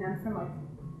removing them from like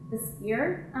the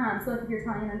sphere. So like if you're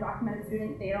telling an undocumented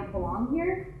student they don't belong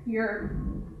here, you're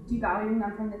devaluing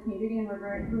them from the community and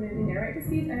removing their right to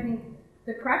speech. I think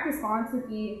the correct response would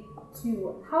be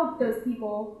to help those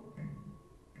people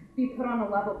be put on a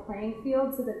level playing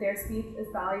field so that their speech is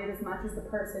valued as much as the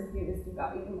person who is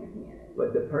devaluing their humanity.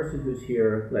 But the person who's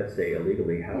here, let's say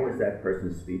illegally, how is that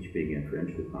person's speech being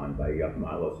infringed upon by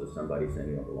Milos or somebody saying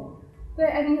you don't belong here?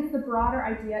 But I think it's the broader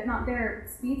idea, not their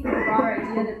speech, but the broader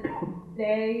idea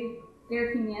that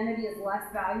their humanity is less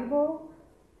valuable,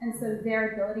 and so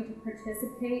their ability to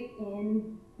participate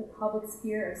in the public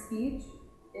sphere of speech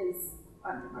is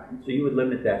undermined. So you would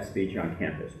limit that speech on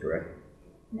campus, correct?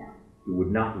 No. You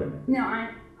would not limit. No,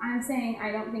 I'm saying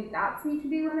I don't think that speech should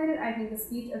be limited. I think the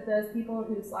speech of those people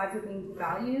whose lives are being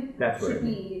devalued should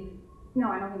be.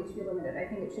 No, I don't think it should be limited. I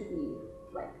think it should be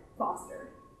like fostered.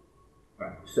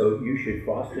 Right. So you should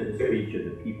foster the speech of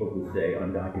the people who say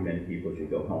undocumented people should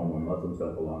go home or Muslims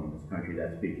don't belong in this country.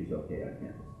 That speech is okay on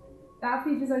campus. that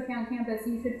speech is okay on campus,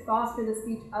 you should foster the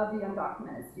speech of the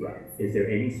undocumented students. Is there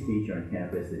any speech on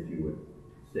campus that you would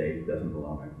say doesn't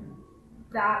belong on campus?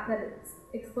 That it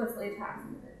explicitly attacks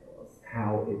individuals.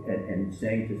 How, and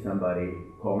saying to somebody,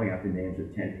 calling out the names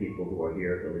of 10 people who are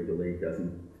here illegally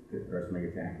doesn't personally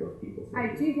attack those people? I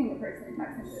do think it personally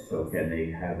attacks individuals. So can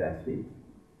they have that speech?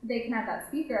 They can have that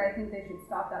speaker. I think they should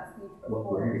stop that speech Well,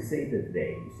 before. we're going to say the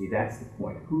they. You see, that's the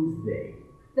point. Who's they?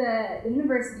 The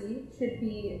university should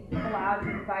be allowed to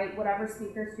invite whatever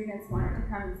speaker students want to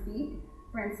come and speak.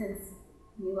 For instance,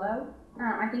 Milo.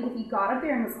 I think if he got up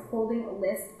there and was holding a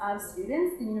list of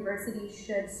students, the university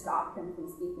should stop him from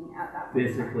speaking at that point.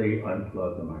 Physically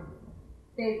unplug the microphone.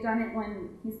 They've done it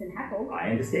when he's been heckled. I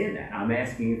understand that. I'm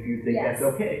asking if you think Yes,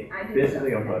 that's okay. I do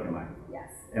Physically think that's unplug okay. the microphone. Yes.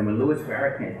 And when Louis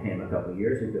Farrakhan came a couple of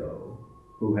years ago,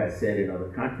 who has said in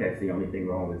other contexts the only thing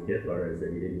wrong with Hitler is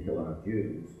that he didn't kill enough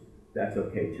Jews, that's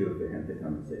okay too for him to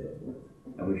come and say those words.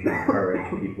 And we should encourage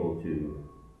people to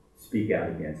speak out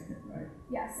against him, right?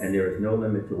 Yes. And there is no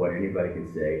limit to what anybody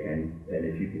can say, and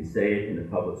if you can say it in the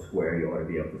public square, you ought to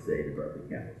be able to say it at Berkeley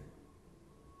campus.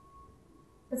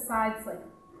 Besides, like,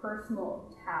 personal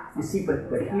attacks. You see, but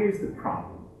here's the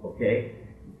problem, okay?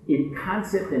 In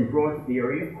concept and broad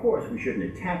theory, of course, we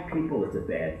shouldn't attack people, it's a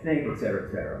bad thing, et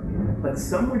cetera, but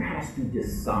someone has to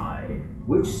decide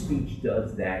which speech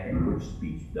does that and which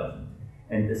speech doesn't.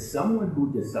 And the someone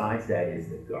who decides that is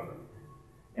the government.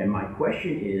 And my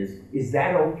question is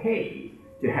that okay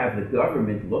to have the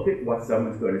government look at what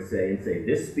someone's going to say and say,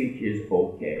 this speech is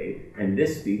okay, and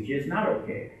this speech is not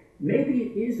okay? Maybe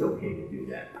it is okay to do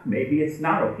that. Maybe it's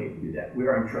not okay to do that.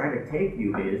 Where I'm trying to take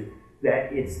you is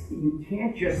that you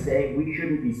can't just say we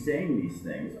shouldn't be saying these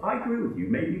things. I agree with you,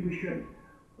 maybe we shouldn't.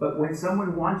 But when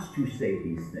someone wants to say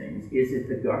these things, is it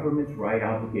the government's right,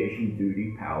 obligation,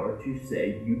 duty, power to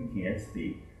say you can't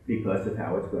speak because of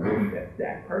how it's going to affect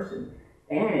that person?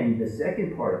 And the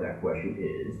second part of that question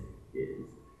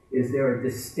is there a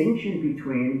distinction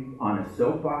between on a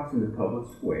soapbox in the public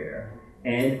square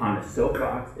and on a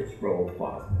soapbox at Sproul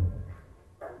Plaza?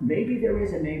 Maybe there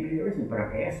is and maybe there isn't, but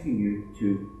I'm asking you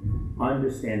to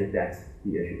understand that that's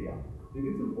the issue. Yeah. I think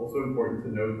it's also important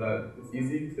to note that it's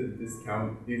easy to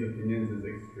discount these opinions as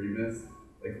extremists.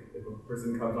 Like, if a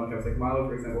person comes on campus, like Milo,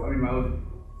 for example. I mean, Milo,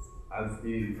 as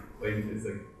he claims, is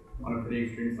like on a pretty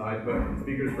extreme side, but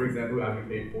speakers, for example, who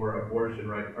advocate for abortion,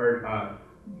 right, or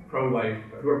pro-life,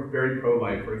 who are very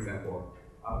pro-life, for example,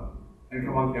 and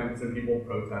come on campus and people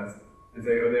protest and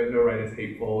say, oh, they have no right, it's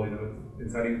hateful, you know, it's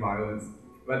inciting violence.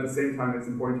 But at the same time, it's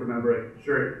important to remember,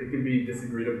 sure, it can be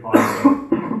disagreed upon,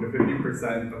 but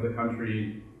 50% of the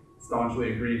country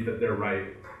staunchly agrees that they're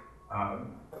right,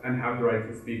 and have the right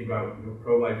to speak about, you know,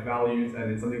 pro-life values,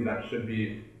 and it's something that should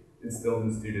be instilled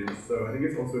in students. So I think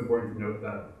it's also important to note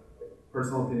that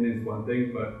personal opinion is one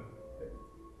thing, but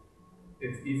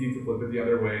it's easy to flip it the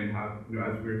other way and have, you know,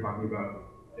 as we were talking about,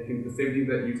 I think the same thing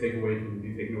that you take away can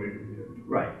be taken away from you.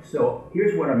 Right. So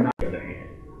here's what I'm not on the other hand.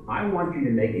 I want you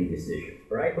to make a decision,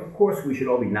 right? Of course, we should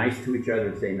all be nice to each other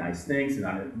and say nice things,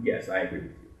 and yes, I agree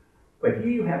with you. But here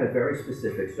you have a very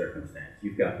specific circumstance.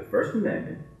 You've got the First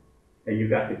Amendment, and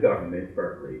you've got the government,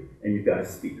 Berkeley, and you've got a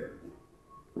speaker.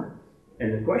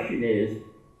 And the question is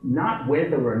not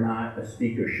whether or not a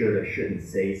speaker should or shouldn't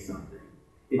say something.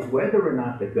 It's whether or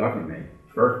not the government,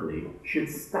 Berkeley, should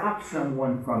stop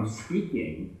someone from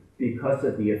speaking because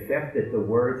of the effect that the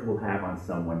words will have on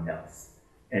someone else.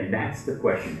 And that's the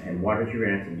question. And what is your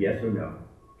answer, yes or no?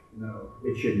 No.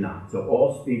 It should not. So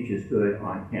all speech is good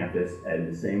on campus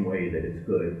in the same way that it's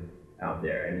good out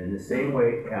there. And in the same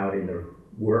way out in the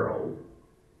world,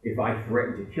 if I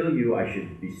threaten to kill you, I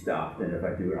should be stopped. And if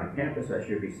I do it on campus, I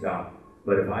should be stopped.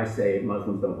 But if I say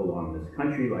Muslims don't belong in this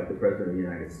country, like the President of the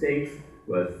United States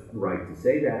was right to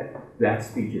say that, that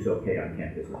speech is okay on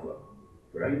campus as well.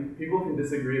 Right? People can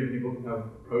disagree and people can have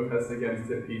protests against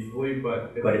it peacefully,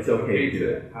 but it's okay to do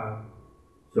it.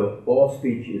 So all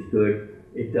speech is good.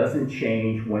 It doesn't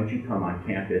change once you come on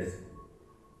campus,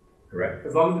 correct?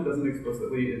 As long as it doesn't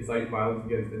explicitly incite violence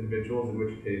against individuals, in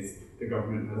which case the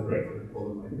government has the right to pull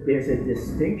them like There's a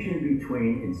distinction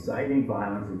between inciting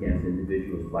violence against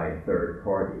individuals by a third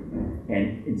party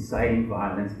and inciting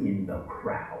violence in the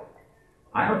crowd.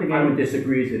 I don't think anyone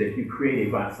disagrees that if you create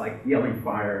a violence, like yelling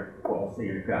fire falsely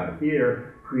in a crowded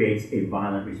theater, creates a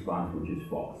violent response which is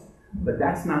false. But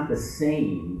that's not the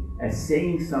same as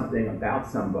saying something about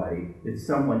somebody that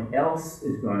someone else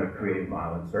is going to create a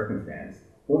violent circumstance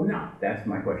or not. That's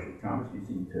my question. Thomas, you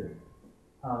seem to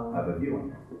have a view on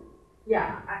that.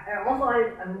 Yeah, I'm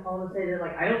also say that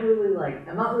like I don't really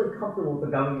I'm not really comfortable with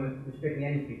the government restricting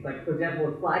any speech. Like for example,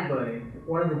 with flag burning,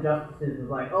 one of the justices was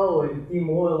like, "Oh, it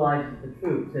demoralizes the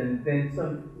troops," and then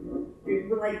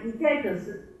but like you can't just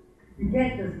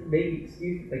make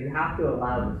excuses. Like you have to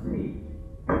allow the speech.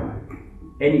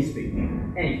 Any speech.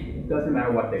 Any speech. It doesn't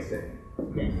matter what they say.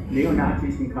 Yes.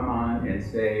 Neo-Nazis can come on and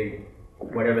say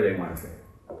whatever they want to say.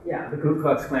 Yeah. The Ku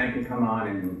Klux Klan can come on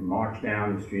and march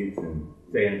down the streets and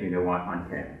say anything they want on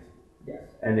campus. Yes.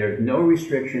 And there's no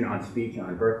restriction on speech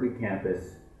on Berkeley campus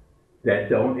that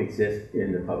don't exist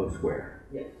in the public square.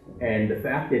 Yes. And the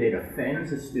fact that it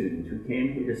offends a student who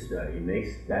came here to study makes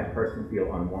that person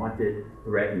feel unwanted,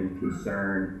 threatened,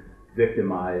 concerned,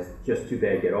 victimized. Just too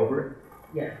bad, get over it.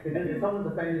 Yes, because if someone's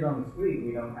offended on the street,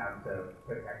 we don't have to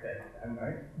protect it, am I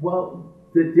right? Well,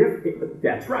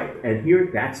 that's right.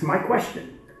 And that's my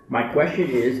question. My question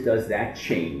is, does that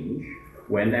change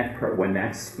when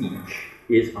that speech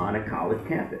is on a college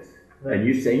campus? Right. And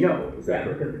you say no. Is that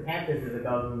because the campus is a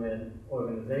government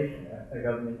organization, a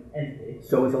government entity.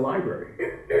 So is a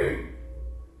library.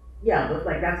 Yeah, but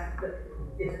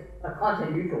it's a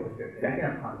content neutral restriction. You can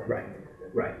have content. Right.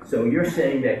 Right. So you're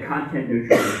saying that content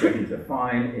neutral restrictions are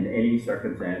fine in any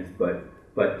circumstance, but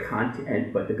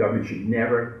the government should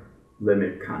never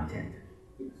limit content.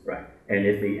 Right. And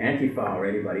if the Antifa or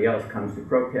anybody else comes to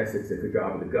protest, it's the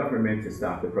job of the government to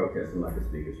stop the protest and let the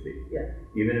speaker speak. Yeah.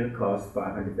 Even if it costs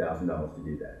 $500,000 to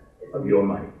do that of your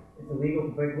money. It's illegal to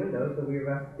break windows, so we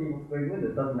arrest people to break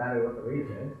windows. It doesn't matter what the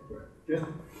reason is. Right.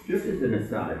 Just as an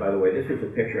aside, by the way, this was a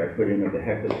picture I put in of the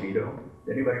heckler's veto.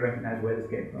 Does anybody recognize where this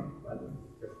came from?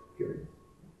 Just curious.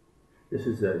 This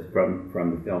is from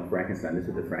the film Frankenstein. This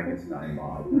is the Frankenstein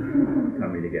mob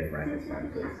coming to get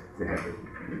Frankenstein. So it's a heckler's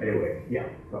veto. Anyway, yeah.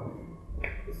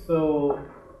 So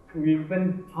we've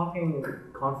been talking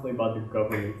constantly about the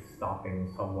government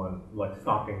stopping someone, like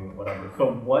stopping whatever.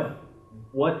 So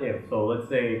what if? So let's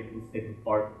take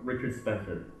apart Richard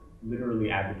Spencer, literally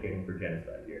advocating for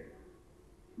genocide here.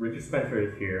 Richard Spencer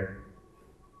is here.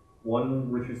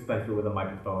 One Richard Spencer with a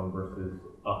microphone versus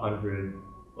 100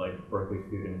 Berkeley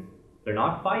students. They're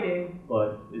not fighting,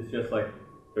 but it's just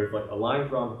there's a line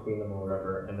drawn between them or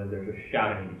whatever, and then they're just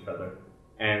shouting at each other.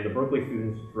 And the Berkeley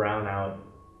students drown out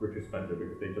Richard Spencer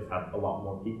because they just have a lot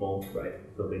more people, right?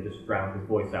 So they just drown his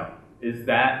voice out. Does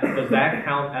that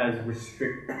count as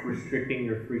restricting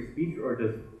your free speech, or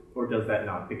does that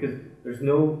not? Because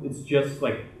it's just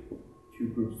two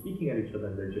groups speaking at each other,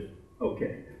 and they're just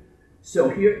okay. So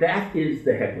here, that is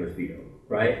the heckler's veto,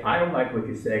 right? I don't like what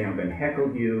you're saying. I'm going to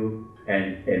heckle you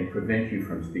and prevent you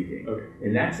from speaking. Okay.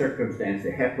 In that circumstance,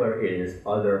 the heckler is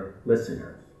other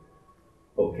listeners.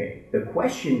 Okay. The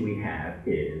question we have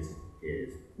is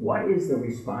what is the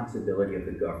responsibility of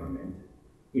the government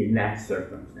in that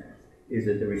circumstance? Is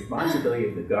it the responsibility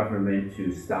of the government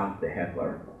to stop the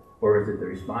heckler, or is it the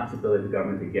responsibility of the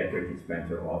government to get Richard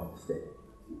Spencer off the stage?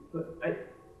 But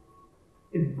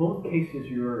in both cases,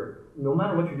 no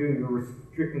matter what you're doing, you're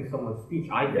restricting someone's speech.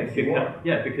 I think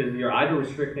because you're either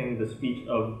restricting the speech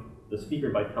of the speaker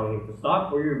by telling him to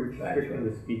stop, or you're restricting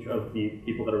the speech of the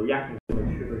people that are reacting to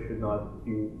it, should or should not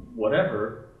do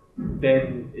whatever.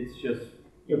 Then it's just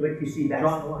but you see that's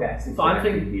exactly so I'm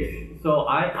saying the issue. So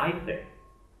I think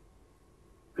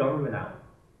government out.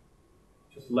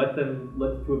 Just let the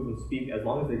two of them speak, as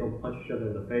long as they don't punch each other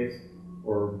in the face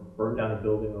or burn down a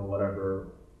building or whatever.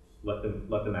 Let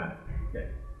them at it.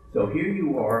 Okay. So here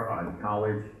you are on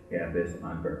college campus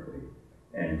on Berkeley,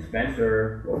 and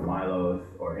Spencer or Milo's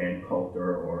or Ann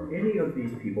Coulter or any of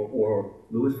these people or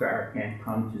Louis Farrakhan can't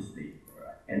come to speak.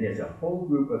 And there's a whole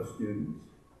group of students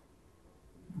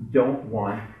who don't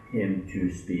want him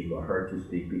to speak or her to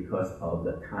speak because of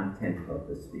the content of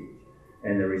the speech.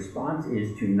 And the response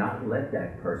is to not let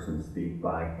that person speak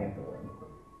by heckling.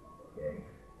 Okay?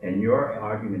 And your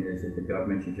argument is that the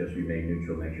government should just remain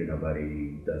neutral, make sure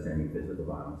nobody does any physical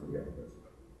violence to the other person.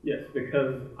 Yes,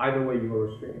 because either way you are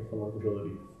restricting someone's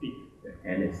ability to speak.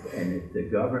 And it's the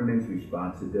government's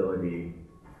responsibility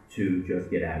to just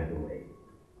get out of the way.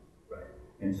 Right.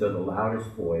 And so the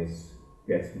loudest voice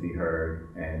gets to be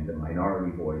heard and the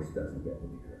minority voice doesn't get to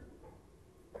be heard.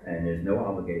 And there's no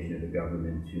obligation of the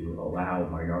government to allow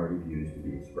minority views to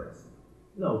be expressed.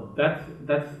 No, that's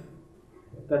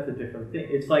a different thing.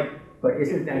 It's but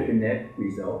isn't that the net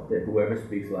result, that whoever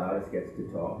speaks loudest gets to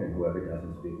talk and whoever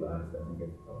doesn't speak loudest doesn't get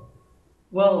to talk?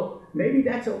 Well, maybe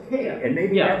that's okay, and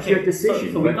maybe that's your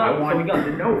decision, but I want you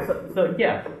to know it.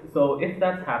 So if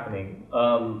that's happening,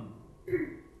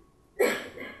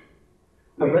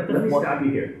 let me stop you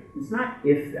here. It's not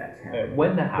if that's happening.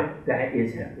 When that happens. That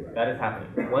is happening. That is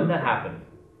happening. When that happens,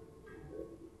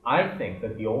 I think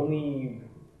that the only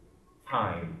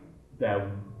time that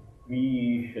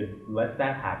we should let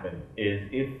that happen is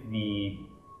if the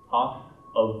talk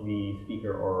of the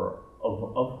speaker or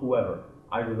of whoever,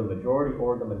 either the majority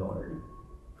or the minority,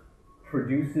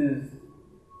 produces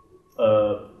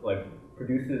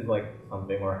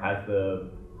something or has the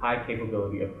high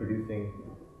capability of producing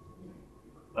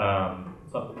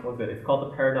it's called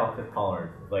the paradox of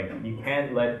tolerance. It's like you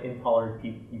can't let intolerant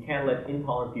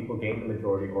people gain the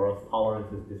majority, or else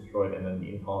tolerance is destroyed and then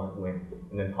the intolerant win,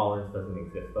 and then tolerance doesn't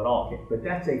exist at all. Okay, but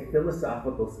that's a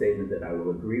philosophical statement that I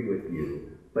will agree with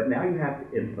you, but now you have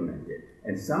to implement it.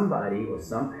 And somebody or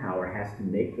some power has to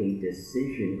make a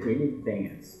decision in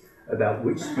advance about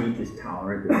which speech is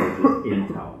tolerant and which is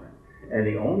intolerant. And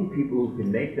the only people who can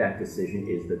make that decision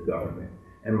is the government.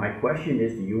 And my question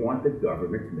is, do you want the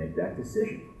government to make that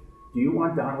decision? Do you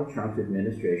want Donald Trump's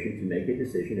administration to make a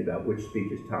decision about which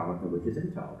speech is tolerant and which is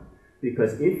intolerant?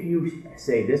 Because if you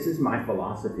say, this is my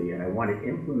philosophy and I want it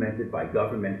implemented by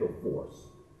governmental force,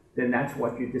 then that's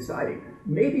what you're deciding.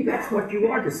 Maybe that's what you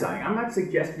are deciding. I'm not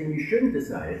suggesting you shouldn't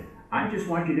decide it. I just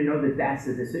want you to know that that's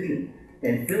the decision.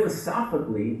 And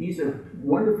philosophically, these are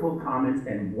wonderful comments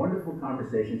and wonderful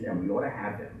conversations, and we ought to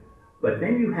have them. But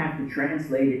then you have to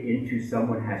translate it into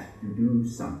someone has to do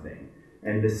something.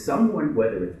 And the someone,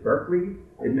 whether it's Berkeley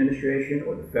administration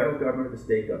or the federal government or the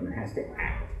state government, has to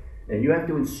act. And you have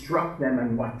to instruct them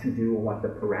on what to do and what the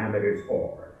parameters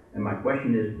are. And my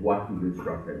question is, what do you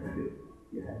instruct them to do?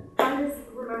 I just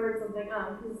remembered something,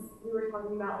 because we were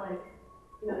talking about, like,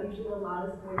 usually the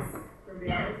loudest voice for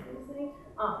reality sort of thing.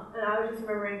 And I was just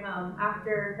remembering,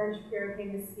 after Ben Shapiro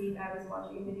came to speak, I was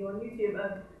watching a video on YouTube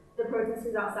of the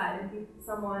protesters outside, and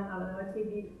someone, I don't know, a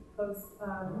TV host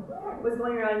was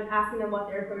going around asking them what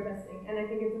they were protesting. And I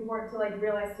think it's important to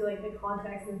realize too, the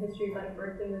context and history of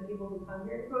Berkeley and the people who come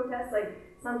here to protest.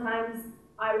 Sometimes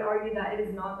I would argue that it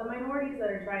is not the minorities that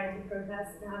are trying to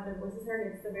protest and have their voices heard.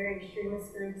 It's the very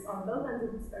extremist groups on both ends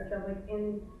of the spectrum,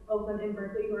 in Oakland and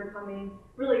Berkeley, who are coming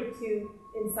really to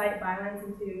incite violence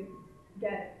and to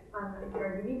get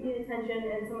our immediate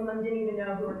attention, and some of them didn't even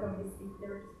know who were coming to speak. They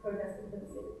were just protesting for the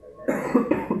sake of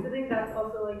protesting. So I think that's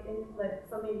also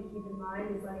something to keep in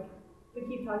mind is we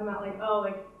keep talking about are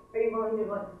you willing to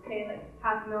pay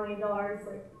 $500,000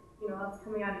 that's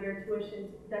coming out of your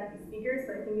tuition to protect these speakers?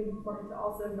 But I think it's important to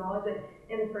also acknowledge that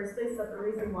in the first place, that the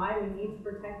reason why we need to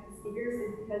protect the speakers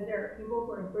is because there are people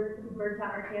who are burnt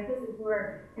out our campus and who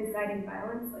are inciting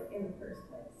violence in the first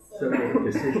place. So the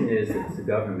decision is that it's the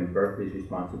government, Berkeley's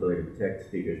responsibility to protect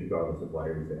speakers regardless of what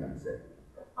it is they're going to say.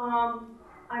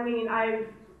 I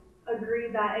agree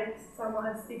that if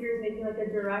a speaker is making a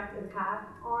direct attack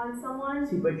on someone.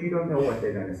 See, but you don't know what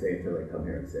they're going to say until they come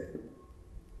here and say it.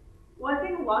 Well, I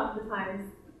think a lot of the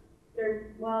times,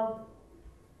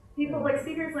 people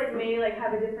speakers may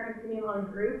have a different opinion on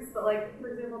groups, but for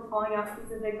example, calling out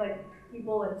specific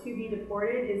people to be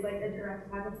deported is a direct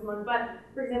attack on someone. But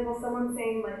for example, someone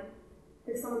saying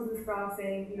if someone's in Sprout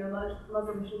saying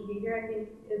Muslims shouldn't be here, I think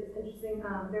it's interesting.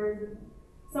 There was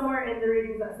somewhere in the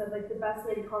readings that said the best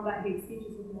way to combat hate speech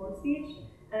is with more speech,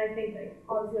 and I think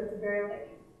obviously that's a very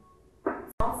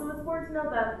Also, it's important to know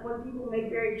that when people make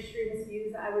very extremist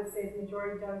views that I would say the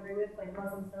majority don't agree with,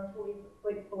 Muslims don't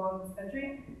belong in this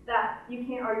country, that you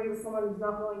can't argue with someone who's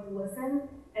not willing to listen.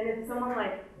 And if someone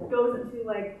goes into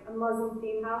a Muslim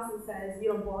theme house and says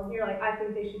you don't belong here, I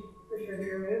think they should for sure be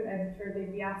removed. I'm sure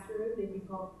they'd be asked to remove. They'd be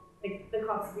called the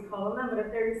cops would be calling them. But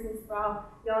if they're just in Sprout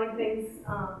yelling things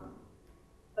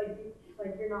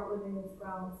you're not living in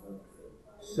Sprout,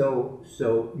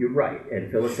 So you're right,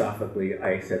 and philosophically, I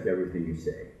accept everything you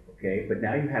say, okay? But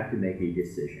now you have to make a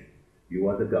decision. You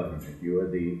are the government. You are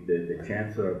the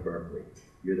Chancellor of Berkeley.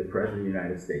 You're the President of the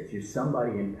United States. You're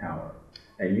somebody in power,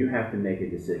 and you have to make a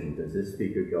decision. Does this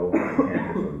speaker go on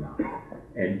campus or not?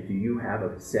 And do you have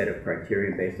a set of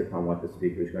criteria based upon what the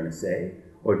speaker is going to say?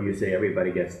 Or do you say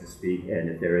everybody gets to speak, and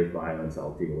if there is violence,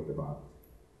 I'll deal with the violence?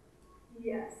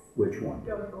 Yes. Which one?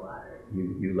 Go with the latter.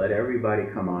 You let everybody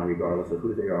come on regardless of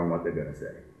who they are and what they're going to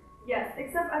say. Yes,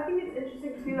 except I think it's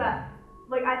interesting too that,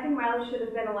 I think Milo should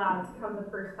have been allowed to come the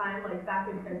first time, back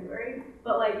in February,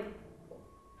 but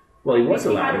well, he was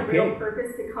allowed. He had a real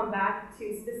purpose to come back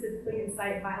to specifically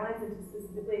incite violence and to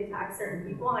specifically attack certain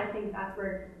people, and I think that's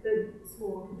where the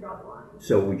school could draw the line.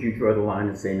 So would you draw the line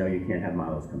and say, no, you can't have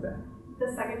Milos come back?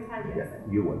 The second time, yes.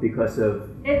 Yeah, you would, because of...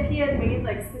 If he had made,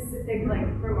 specific,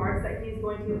 remarks that he's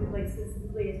going to,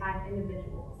 specifically attack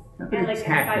individuals. And,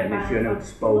 attack them if you're not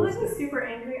exposed. Wasn't he super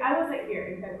angry? I wasn't here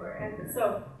in February, and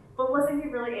so... But wasn't he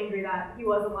really angry that he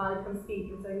wasn't allowed to come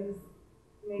speak, and so he was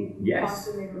make Yes.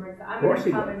 possibly make remarks. I'm Of course going to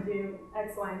he come will. and do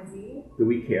X, Y, and Z. Do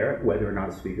we care whether or not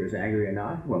a speaker is angry or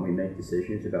not when we make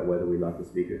decisions about whether we let the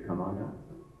speaker come on or not?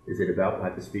 Is it about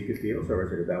what the speaker feels, or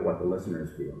is it about what the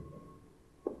listeners feel?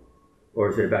 Or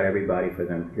is it about everybody for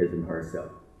them, his and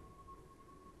herself?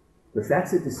 Because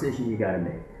that's a decision you got to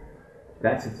make.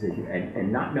 That's a decision.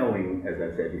 And not knowing, as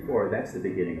I've said before, that's the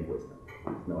beginning of wisdom.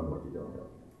 It's knowing what you don't know.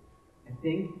 I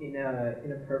think in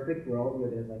a perfect world where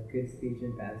there's like good speech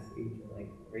and bad speech, or like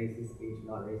racist speech,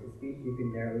 not racist speech, you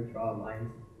can narrowly draw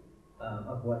lines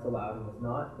of what's allowed and what's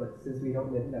not. But since we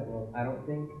don't live in that world, I don't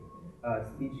think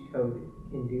speech code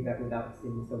can do that without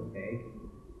seeming so vague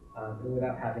and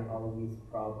without having all of these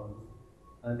problems.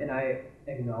 And I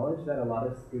acknowledge that a lot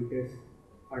of speakers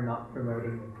are not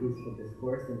promoting a peaceful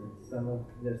discourse, and some of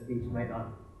their speech might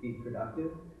not be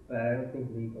productive, but I don't think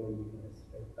legally you can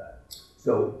restrict that.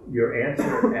 So your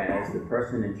answer as the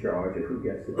person in charge of who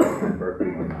gets to come in Berkeley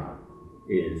or not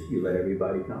is you let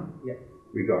everybody come? Yeah.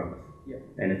 Regardless? Yeah.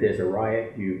 And if there's a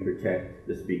riot, you protect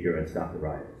the speaker and stop the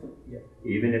rioters? Yeah.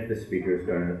 Even if the speaker is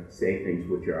going to say things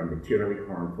which are materially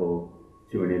harmful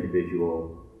to an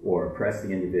individual, or oppress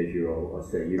the individual, or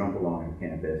say you don't belong on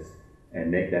campus, and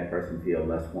make that person feel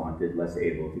less wanted, less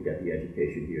able to get the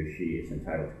education he or she is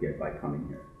entitled to get by coming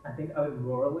here. I think I would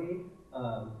morally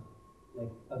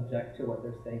object to what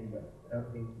they're saying, but I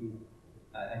don't think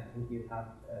I think you'd have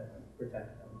to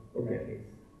protect them in that case.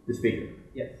 The speaker?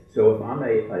 Yes. So if I'm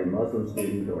a Muslim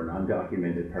student or an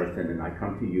undocumented person and I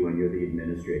come to you and you're the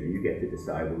administrator, you get to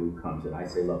decide who comes, and I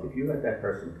say, look, if you let that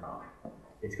person come,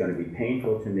 it's going to be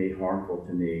painful to me, harmful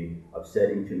to me,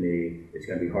 upsetting to me. It's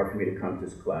going to be hard for me to come to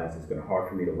this class. It's going to be hard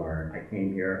for me to learn. I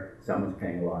came here, someone's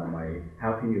paying a lot of money.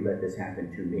 How can you let this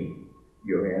happen to me?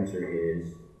 Your answer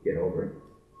is, get over it.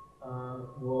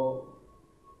 Well,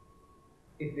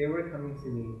 if they were coming to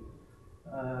me,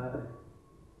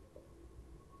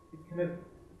 it's kind of,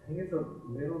 I think it's a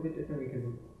little bit different because,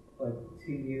 like,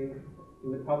 to you, it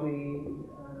would probably,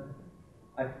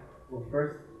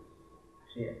 first,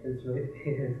 it's really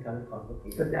it's kind of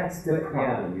complicated. But that's the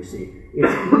problem, you see.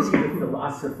 It's easy to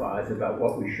philosophize about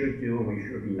what we should do, and we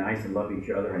should be nice and love each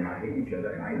other and not hate each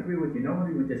other. And I agree with you.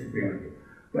 Nobody would disagree with you.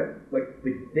 But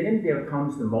then there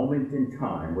comes the moment in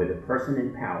time where the person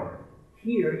in power,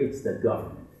 here it's the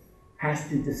government, has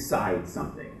to decide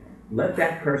something. Let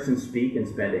that person speak and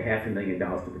spend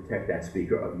 $500,000 to protect that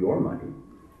speaker of your money,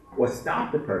 or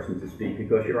stop the person to speak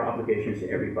because your obligations to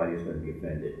everybody is going to be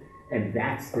offended. And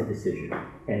that's the decision.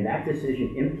 And that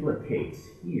decision implicates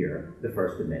here the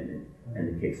First Amendment and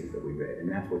the cases that we read.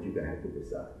 And that's what you're going to have to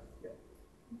decide. Yeah.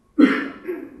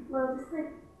 Well, just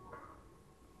like,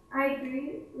 I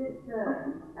agree with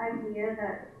the idea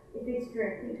that if it's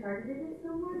directly targeted at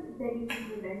someone, then you can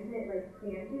prevent it, like,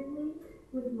 preemptively.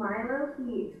 With Milo,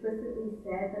 he explicitly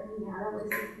said that he had a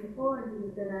list of people and he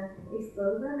was going to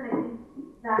expose them. And I think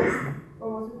that's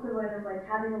almost equivalent of, like,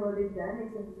 having a loaded gun.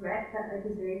 It's a threat that, like,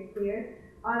 is very clear.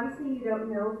 Obviously, you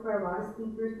don't know for a lot of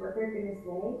speakers what they're going to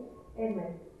say and,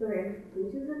 like, the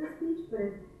ramifications of the speech, but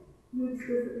if you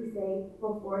explicitly say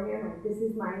beforehand, like, this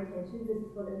is my intention, this is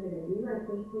what I'm going to do, I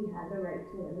think we have the right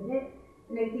to limit it.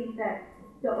 And I think that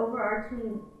the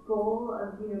overarching goal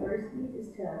of universities is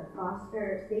to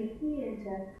foster safety and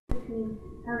to between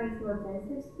having some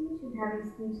offensive speech and having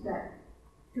speech that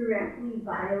directly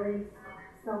violates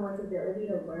someone's ability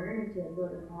to learn and to go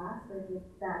to class. I think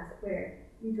that's where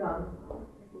you draw the line.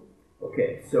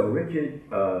 Okay, so Richard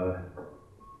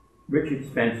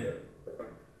Spencer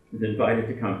was invited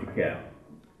to come to Cal.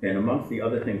 And amongst the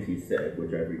other things he said,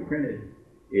 which I've reprinted,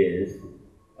 is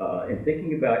in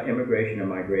thinking about immigration and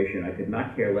migration, I could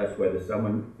not care less whether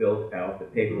someone filled out the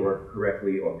paperwork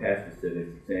correctly or passed the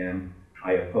civics exam.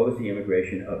 I oppose the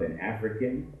immigration of an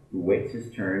African who waits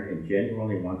his turn and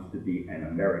genuinely wants to be an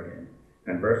American.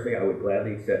 Conversely, I would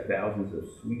gladly accept thousands of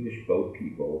Swedish boat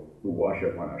people who wash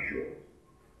up on our shores.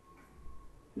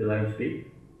 You let him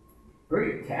speak?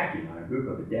 Very attacking on a group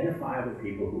of identifiable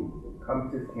people who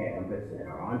come to campus and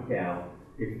are on Cal.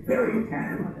 It's very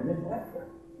attacking on them. It's awful.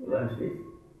 You let him speak?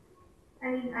 I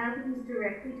mean, I don't think he's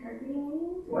directly targeting me.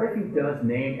 What if he does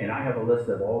name, and I have a list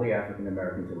of all the African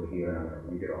Americans who were here, and I'm going to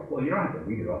read it off. Well, you don't have to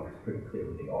read it off, it's pretty clear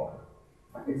who they are.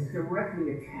 It's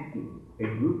directly attacking a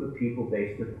group of people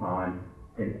based upon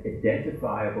an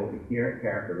identifiable, inherent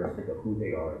characteristic of who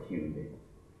they are as human beings.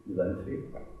 You let them speak?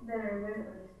 Then I wouldn't let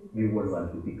him speak. You wouldn't let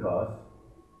them speak because?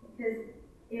 Because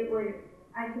it would,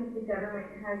 I think the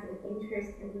government has an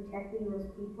interest in protecting those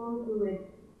people who would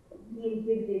be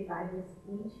inhibited by his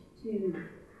speech to,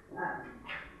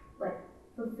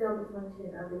 fulfill the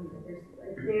function of the university.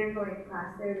 Like, they're going to class,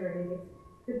 they're learning. It's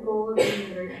the goal of the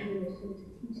university mission to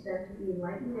teach them to be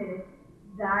enlightened, and if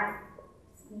that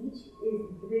speech is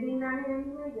inhibiting that in any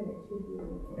way, then it should be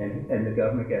illegal. And the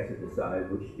government gets to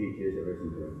decide which speech is or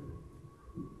isn't doing.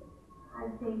 I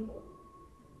think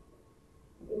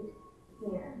it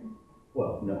can.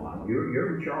 Well, no,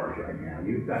 you're in charge right now.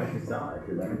 You've got to decide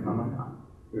to let them come or not.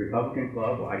 The Republican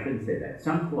club, well, I shouldn't say that.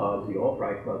 Some clubs, the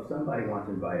alt-right club, somebody wants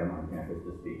to invite him on campus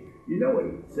to speak. You know what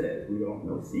he says. We don't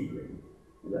know secret.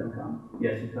 You let him come.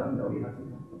 Yes, he come. No, he doesn't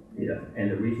come. He doesn't.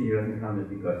 And the reason he doesn't come is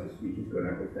because the speech is going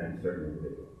to offend certain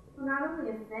individuals. Well, not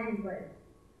only offend, but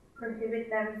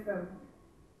prohibit them from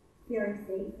feeling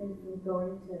safe and from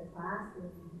going to class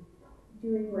and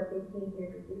doing what they came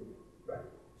here to do. Right.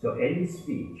 So any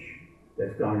speech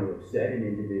that's going to upset an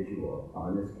individual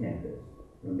on this campus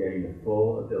from getting the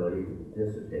full ability to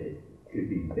participate should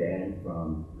be banned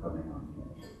from coming on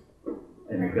campus.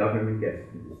 And the government gets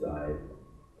to decide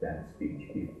that speech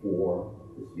before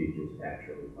the speech is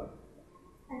actually published.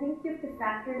 I think you have to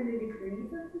factor in the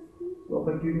degrees of the speech. Well,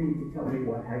 but you need to tell me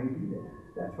how you do that.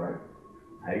 That's right.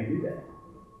 How do you do that?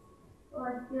 Well,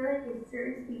 I feel like if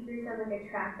certain speakers have like a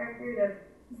track record of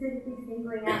specifically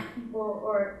singling out people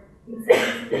or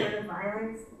inciting some sort of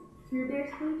violence through their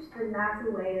speech, then that's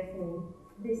a way of saying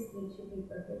this speech should be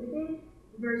prohibited,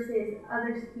 versus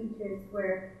other speeches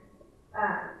where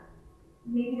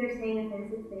maybe they're saying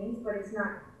offensive things, but it's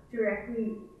not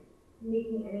directly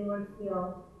making anyone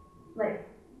feel like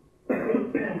they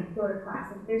can't go to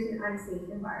class, if there's an unsafe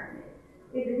environment.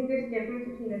 I think there's a difference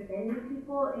between offending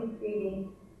people and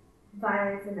creating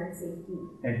violence and unsafety.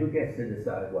 And who gets to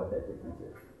decide what that difference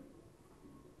is?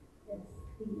 That's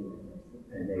the university.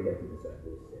 And they get to decide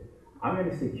this thing. I'm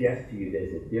going to suggest to you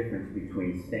there's a difference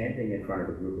between standing in front of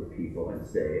a group of people and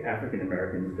say, African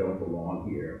Americans don't belong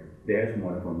here, there's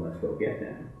one of them, let's go get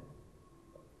them.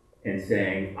 And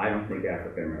saying, I don't think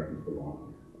African Americans belong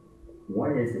here.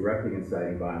 One is directly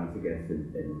inciting violence against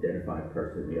an identified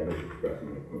person, the other is expressing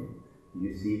an opinion. Do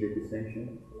you see the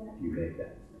distinction? Yeah. You make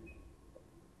that distinction.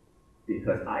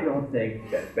 Because I don't think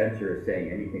that Spencer is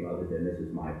saying anything other than this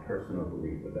is my personal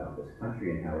belief about this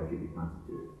country and how it should be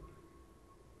constituted.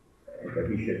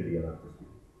 But he shouldn't be allowed to speak.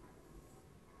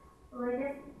 Well, I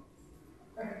guess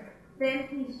then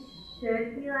he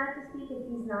should be allowed to speak if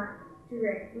he's not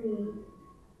directly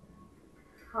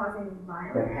causing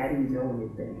violence. But how do you know in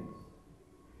advance?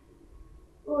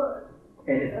 Well,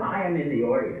 and if I am in the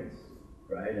audience,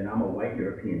 right, and I'm a white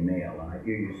European male, and I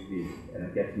hear you speak, and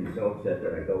it gets me so upset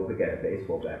that I go get a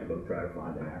baseball bat and go try to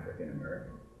find an African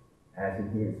American,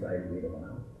 hasn't he incited me to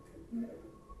violence?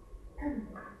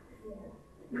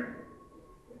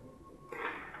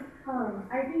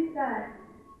 I think that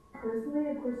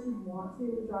personally, of course, you want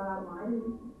to draw that line,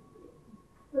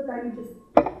 but that you just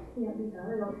can't be done.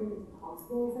 I don't think it's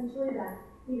possible, essentially, that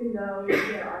even though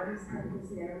there are these kind of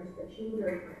scenario restrictions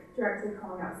or directly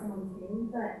calling out someone's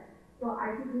name, that what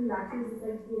I keep coming back to is this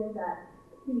idea that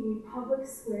the public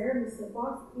square and the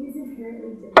soapbox is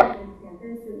inherently different than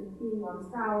campus or being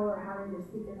on foul or having your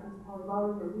speaker come to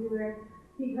polyvolley or wheeler,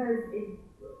 because it,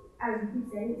 as you keep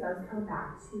saying, it does come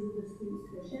back to the student's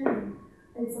tuition,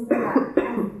 and it's something that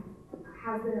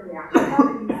has been a reaction to that,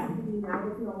 and UCB now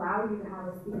doesn't allow you to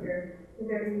have a speaker if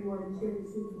there are more than 2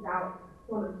 students without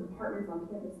one of the departments on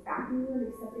campus backing you and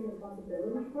accepting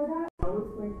responsibility for that. We know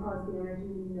it's going to cause damage,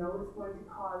 and we know it's going to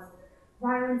cause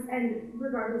violence, and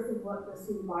regardless of what the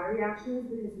student body reaction is,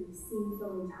 because we've seen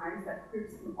so many times that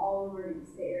groups from all over the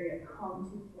East Bay Area come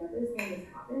to campus when this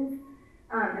happens.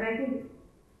 And I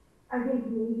think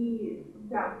maybe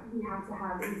that we have to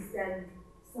have instead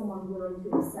someone willing to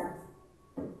accept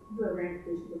the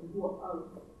ramifications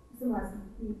of someone has to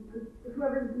be,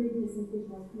 whoever's making this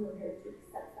invitation has to be prepared to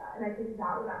accept that. And I think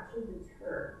that would actually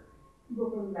deter people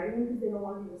from inviting them because they don't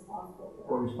want to be responsible for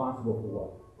that. Or responsible for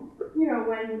what? You know,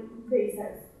 when they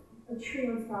set a tree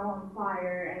on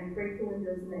fire and break the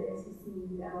windows in the ASUC,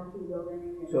 the MLK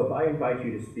building. So if I invite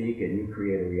you to speak and you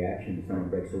create a reaction and someone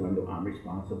breaks a window, I'm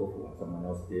responsible for what someone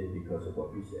else did because of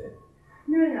what you said?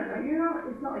 No, you're not,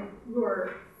 it's not like your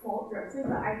fault directly,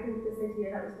 but I think this idea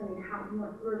that we're spending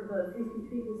or the free speech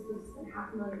week was supposed to spend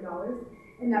 $500,000,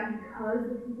 and that because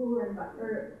the people who are invited,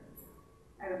 or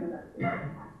I don't know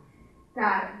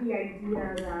that the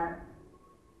idea that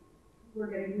we're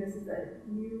getting this is that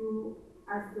you,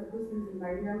 as the person who's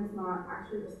inviting them, is not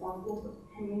actually responsible for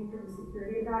paying for the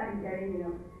security of that and getting,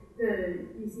 the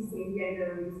UC San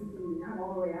Diego or UC to come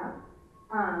all the way up.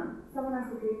 Someone has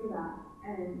to pay for that,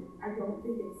 and I don't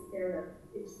think it's fair that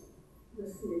it's the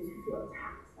students who feel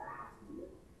attacked that have to do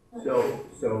it.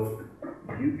 So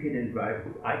you can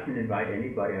I can invite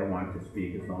anybody I want to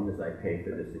speak as long as I pay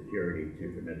for the security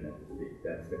to permit them to speak.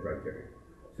 That's the criteria.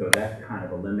 So that kind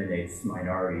of eliminates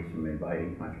minorities from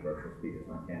inviting controversial speakers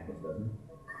on campus, doesn't it?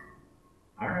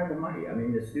 I don't have the money. I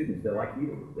mean, the students, they're like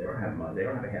you. They don't have money. They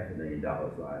don't have $500,000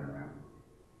 lying around.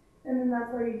 And then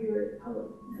that's why you do it public,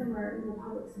 somewhere in the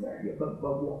public square. Yeah,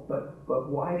 but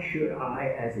why should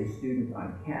I, as a student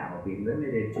on Cal, be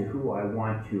limited to who I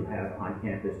want to have on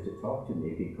campus to talk to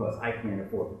me because I can't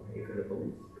afford to pay for the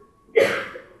police?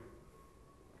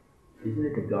 Isn't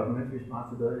it the government's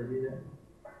responsibility to do that?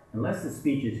 Unless the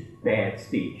speech is bad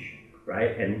speech,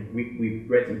 right? And we've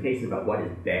read some cases about what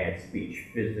is bad speech: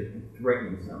 physically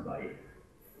threatening somebody,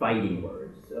 fighting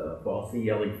words, falsely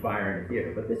yelling fire in a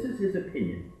theater. But this is his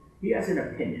opinion. He has an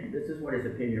opinion. This is what his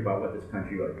opinion about what this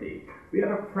country ought to be. We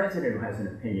have a president who has an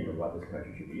opinion of what this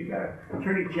country should be. You've got an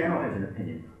attorney general has an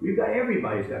opinion. We've got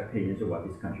everybody's got opinions of what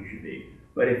this country should be.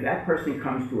 But if that person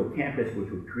comes to a campus which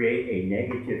would create a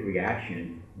negative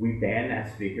reaction, we ban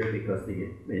that speaker because the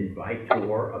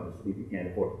invitor of the speaker can't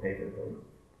afford to pay for the police.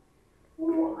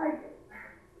 Well,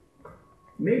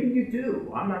 Maybe you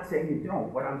do. I'm not saying you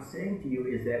don't. What I'm saying to you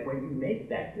is that when you make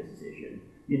that decision,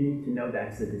 you need to know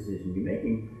that's the decision you're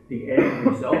making. The end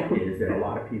result is that a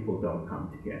lot of people don't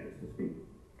come to campus to speak.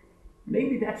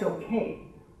 Maybe that's okay,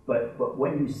 but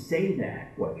when you say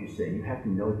that, what you're saying, you have to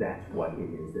know that's what it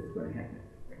is that's going to happen.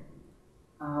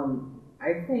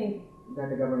 I think that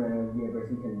the government or the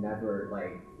university can never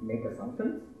make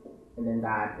assumptions, and then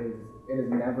it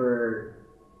is never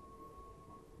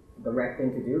the right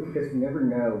thing to do because you never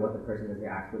know what the person is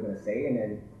actually going to say, and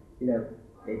then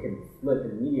they can flip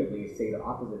immediately, say the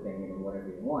opposite thing, and whatever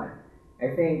they want.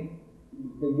 I think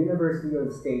the university or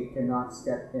the state cannot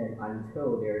step in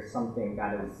until there's something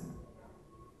that is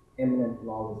imminent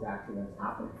lawless action that's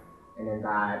happening, and then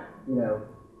that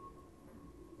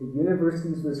the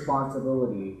university's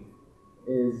responsibility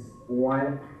is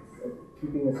one,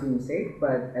 keeping the students safe,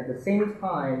 but at the same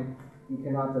time, you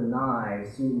cannot deny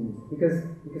students because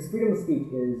freedom of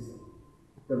speech is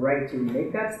the right to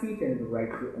make that speech and the right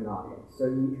to an audience. So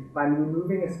by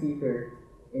removing a speaker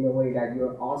in a way that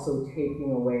you're also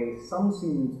taking away some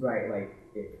students' right, like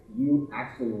if you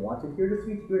actually want to hear the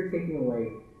speech, you're taking away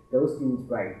those students'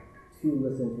 right to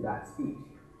listen to that speech.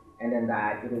 And then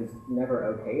that it is never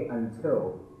okay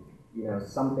until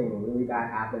something really bad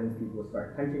happens, people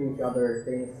start punching each other,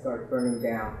 things start burning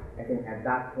down. I think at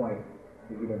that point,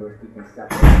 the university can step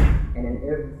in. And then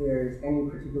if there's any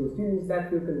particular students that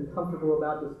feel comfortable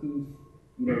about the speech,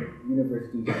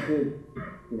 university should,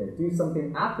 do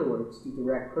something afterwards to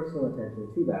direct personal attention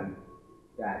to them,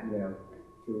 that, to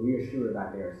reassure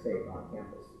that they are safe on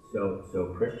campus.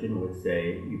 So Christian would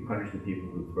say, you punish the people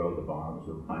who throw the bombs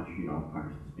or punch, you don't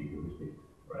punish the speaker who speaks,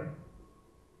 right?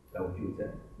 Is that what you would say?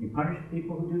 You punish the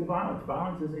people who do the violence.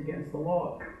 Violence is against the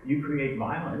law. You create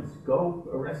violence, go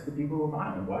arrest the people who are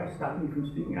violent. Why stop me from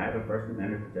speaking? I have a First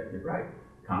Amendment protected right.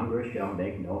 Congress shall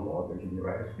make no law abridging the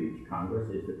right of speech. Congress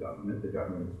is the government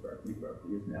is Berkeley.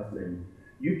 Berkeley is Nelson.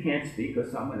 You can't speak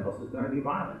because someone else is going to be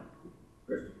violent.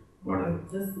 Christian,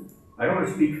 I don't want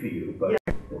to speak for you, but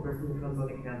the person who comes on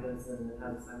the campus and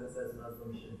has a sign that says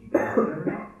Muslims should be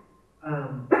banned.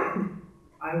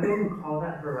 I wouldn't call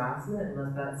that harassment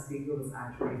unless that speaker was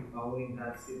actually following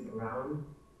that student around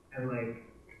and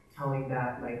telling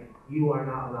that you are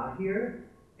not allowed here.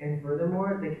 And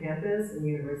furthermore, the campus and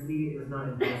university is not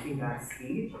endorsing that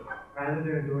speech. Rather,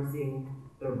 they're endorsing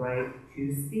the right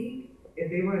to speak. If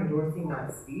they were endorsing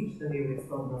that speech, then they would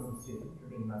expel Muslim students for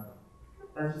being Muslim.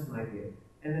 That's just my view.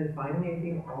 And then finally, I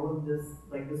think all of this,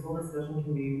 this whole discussion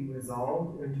can be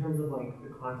resolved in terms of the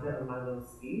content of Milo's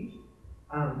speech.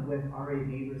 With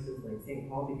RAV versus St.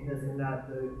 Paul, because in that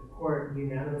the court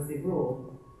unanimously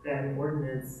ruled that an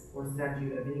ordinance or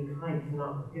statute of any kind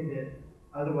cannot prohibit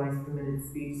otherwise permitted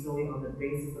speech solely on the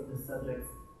basis of the subjects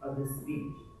of the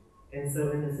speech. And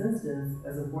so in this instance,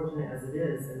 as unfortunate as it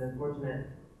is, and unfortunate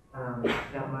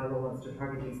that Milo wants to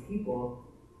target these people,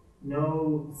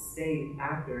 no state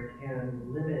actor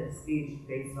can limit speech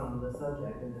based on the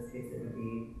subject. In this case, it would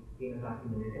be being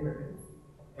undocumented immigrants.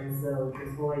 And so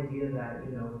this whole idea that,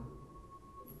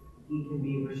 he can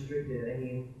be restricted,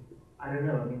 I don't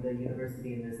know, the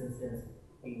university in this instance,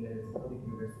 being that it's a public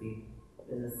university,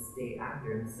 is a state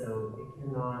actor, and so it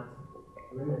cannot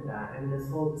limit that. And this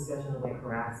whole discussion of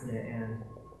harassment and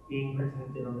being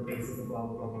protected on the basis of blah,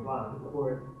 blah, blah, blah, blah, the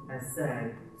court has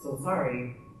said, so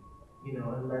sorry,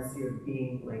 unless you're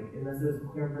being, unless there's a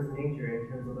clear present nature in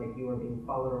terms of you are being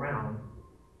followed around,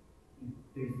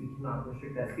 you cannot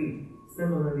restrict that speech.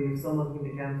 Similarly, if someone came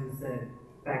to campus and said,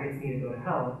 faggots need to go to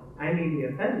hell, I may be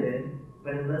offended,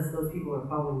 but unless those people are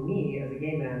following me as a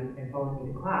gay man and following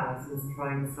me to class and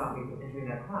trying to stop me from entering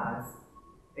that class,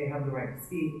 they have the right to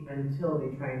speak until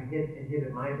they try and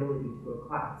inhibit my ability to a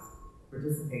class,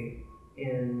 participate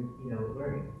in,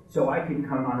 learning. So I can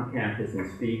come on campus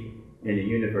and speak in a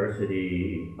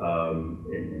university,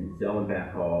 in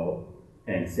Zellenbach Hall,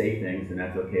 and say things, and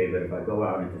that's okay, but if I go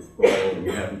out into sprawl and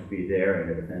you happen to be there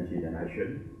and it offends you, then I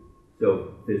shouldn't.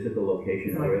 So physical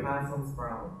location. It's like class on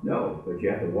sprawl. No, but you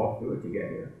have to walk through it to get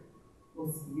here.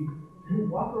 Well, you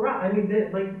walk around. I mean,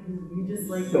 you just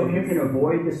like. So you can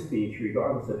avoid the speech,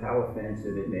 regardless of how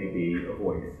offensive it may be,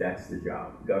 avoid it. That's the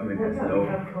job. The government has no. We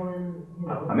have Cohen,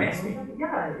 I'm asking.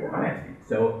 Yeah. I'm asking.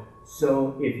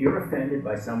 So if you're offended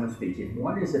by someone's speech, if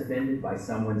one is offended by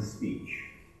someone's speech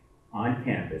on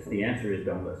campus, the answer is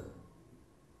don't listen.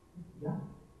 Yeah.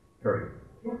 Period.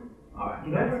 Yeah. All right.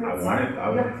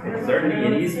 It's certainly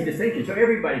an easy distinction. So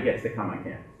everybody gets to come on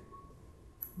campus.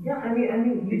 Yeah, I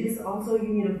mean, you just also, you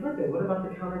need to flip it. What about the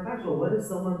counterfactual? What if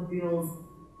someone feels,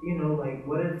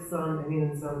 what if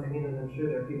and I'm sure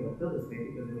there are people that feel this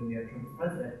way because, we have Trump's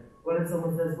president. What if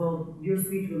someone says, well, your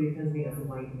speech really offends me as a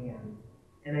white man,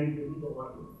 and I really don't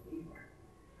want you to speak.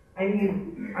 I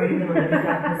mean, are you going to let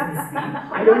that person speak?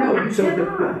 I don't know. So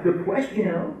the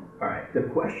question, all right, the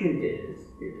question is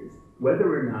whether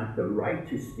or not the right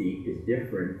to speak is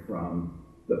different from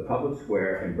the public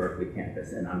square and Berkeley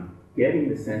campus, and I'm getting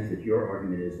the sense that your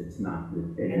argument is it's not.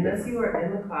 Unless you are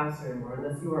in the classroom, or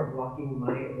unless you are blocking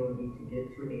my ability to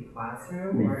get to a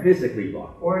classroom, or physically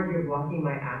blocking, or you're blocking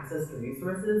my access to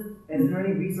resources. Is there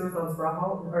any resource on Sprout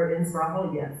Hall or in Sprout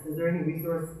Hall? Yes. Is there any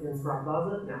resource in Sprout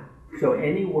Plaza? No. So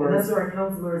any words. Unless there are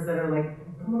counselors that are like,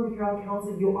 come over here, I'll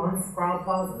counsel you on Sprout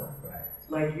Plaza. Right.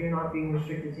 Like you're not being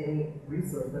restricted to any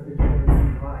resource that the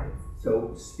university provides.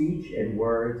 So speech and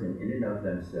words in and of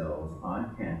themselves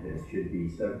on campus should be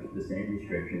subject to the same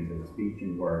restrictions as speech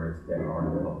and words that are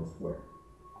in the public square.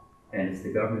 And it's the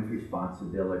government's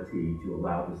responsibility to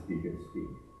allow the speaker to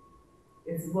speak.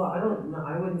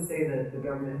 I wouldn't say that the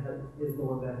government is the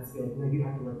one that has to go, no, you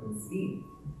have to let them speak.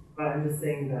 But I'm just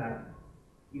saying that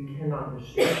you cannot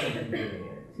restrict them from doing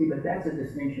it. See, but that's a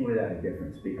distinction without a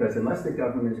difference, because unless the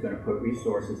government is going to put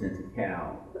resources into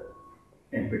Cal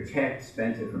and protect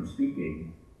Spencer from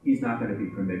speaking, he's not going to be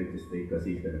permitted to speak because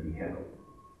he's going to be heckled.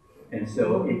 And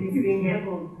so if he's being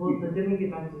heckled, but then we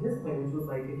get back to this point, which was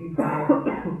like, if you have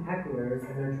hecklers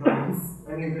and they're trying to,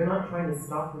 they're not trying to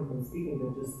stop him from speaking,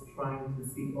 they're just trying to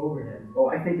speak over him.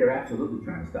 Oh, I think they're absolutely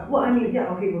trying to stop him. Well,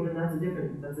 okay, well then that's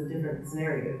a different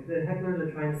scenario. If the hecklers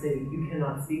are trying to say, you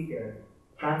cannot speak here,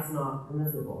 that's not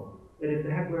permissible. But if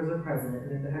the hecklers are present,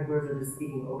 and if the hecklers are just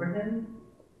speaking over him,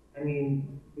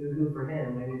 boo-hoo for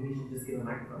him. He should just get a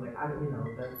microphone.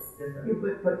 That's different.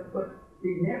 Yeah, but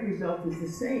the net result is the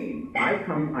same. I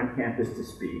come on campus to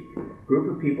speak. A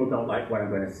group of people don't like what I'm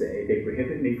going to say. They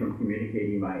prohibit me from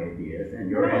communicating my ideas, and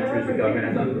your answer is the government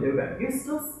has nothing to do about it. You're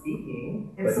still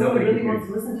speaking. If But someone really wants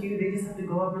to listen to you, they just have to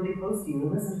go up really close to you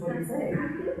and listen to what you're saying.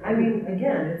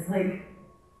 Again, it's like,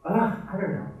 I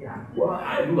don't know. Yeah.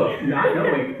 Well, look, not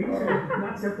knowing, these are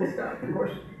not simple stuff. Of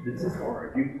course, this is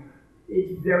hard.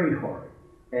 It's very hard.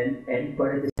 But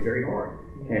it is very hard.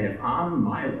 And if I'm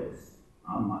Milo's,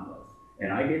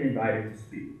 and I get invited to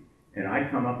speak, and I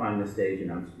come up on the stage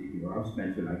and I'm speaking, or I'm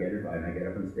Spencer and I get invited and I get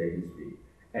up on stage and speak,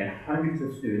 and hundreds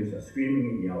of students are screaming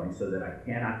and yelling so that I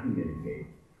cannot communicate,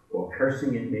 or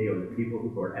cursing at me or the people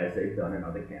who are, as they've done in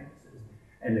other campuses.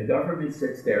 And the government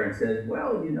sits there and says,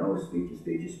 well, speech is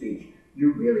speech is speech.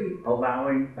 You're really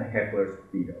allowing a heckler's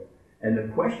veto. And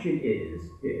the question is,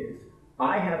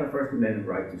 I have a First Amendment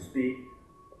right to speak.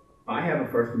 I have a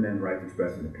First Amendment right to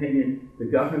express an opinion. The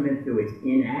government, through its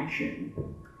inaction,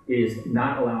 is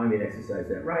not allowing me to exercise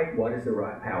that right. What is the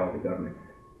right power of the government?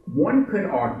 One could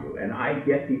argue, and I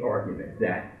get the argument,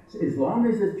 that as long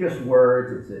as it's just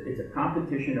words, it's a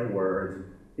competition of words,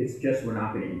 it's just we're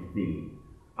not going to intervene.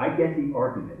 I get the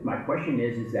argument. My question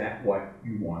is that what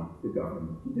you want the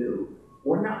government to do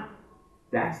or not?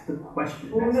 That's the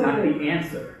question. That's not the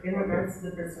answer. In regards to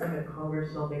the First Amendment,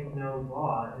 Congress shall make no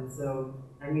law, and so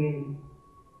too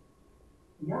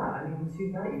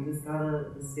bad. You just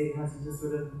the state has to just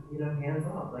sort of, hands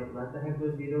off, like let the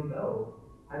heckler's veto go.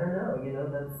 I don't know,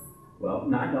 that's. Well,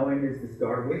 not knowing is the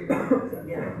start of wisdom.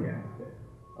 Yeah.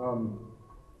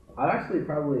 I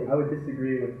would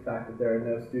disagree with the fact that there are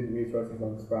no student resources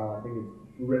on Sproul. I think it's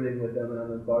brimming with them, and I'm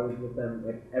bombarded with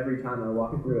them every time I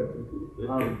walk through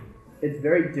it. It's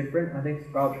very different. I think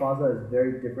Sprout Plaza is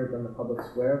very different than the public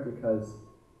square because,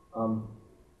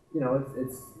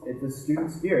 it's a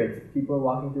student spirit. People are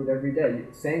walking through it every day.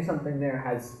 Saying something there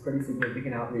has pretty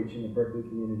significant outreach in the Berkeley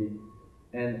community,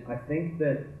 and I think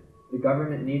that the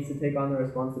government needs to take on the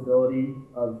responsibility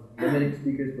of limiting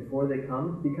speakers before they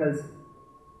come, because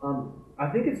I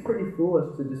think it's pretty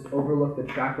foolish to just overlook the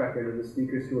track record of the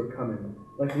speakers who are coming.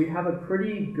 Like, we have a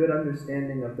pretty good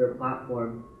understanding of their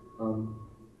platform,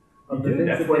 of the things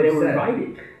that's that why they they've were said.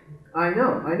 invited. I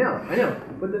know.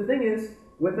 But the thing is,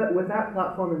 with that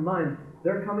platform in mind,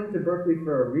 they're coming to Berkeley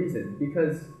for a reason,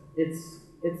 because it's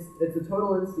a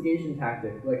total instigation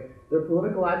tactic. Like, they're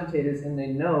political agitators, and they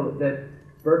know that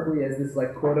Berkeley, as this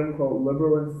like quote unquote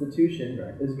liberal institution,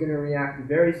 is going to react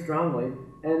very strongly,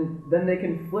 and then they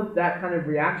can flip that kind of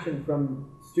reaction from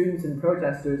students and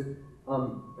protesters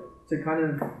to kind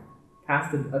of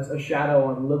cast a shadow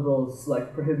on liberals,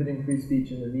 like prohibiting free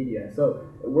speech in the media. So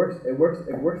it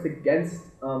works against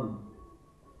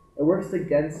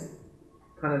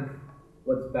kind of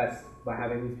what's best by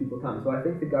having these people come. So I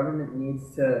think the government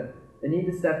needs to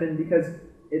step in, because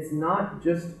it's not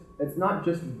just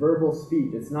verbal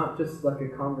speech. It's not just like a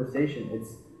conversation.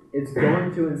 It's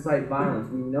going to incite violence.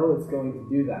 We know it's going to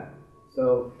do that.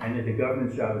 So And that the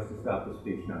government's job is to stop the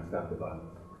speech, not stop the violence.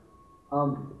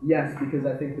 yes, because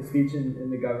I think the speech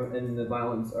and the government and the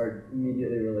violence are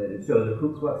immediately related. So the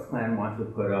Ku Klux Klan wants to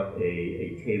put up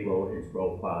a table in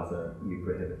Sproul Plaza, you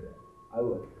prohibit that. I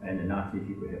would. And the Nazis,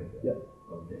 you prohibit that. Yep.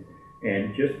 Okay.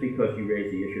 And just because you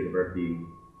raised the issue of the Berkeley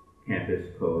Campus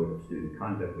Code of Student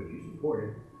Conduct, which you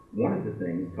supported, one of the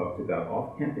things talks about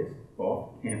off-campus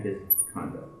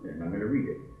conduct, and I'm going to read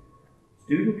it.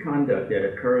 Student conduct that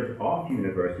occurs off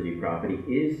university property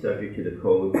is subject to the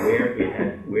code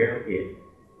where it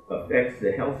affects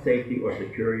the health, safety, or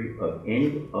security of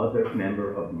any other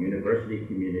member of the university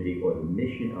community or the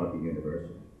mission of the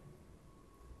university.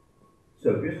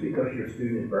 So just because you're a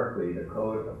student at Berkeley, the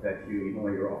code affects you even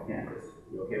when you're off campus.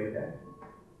 You okay with that?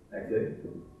 That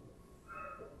good?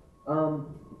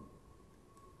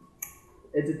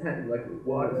 It depends. Like,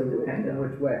 What does it depend in on?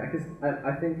 which way? Because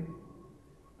I think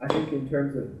in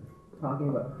terms of talking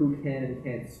about who can and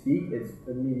can't speak, it's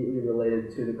immediately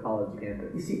related to the college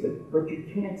campus. You see, but you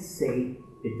can't say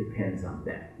it depends on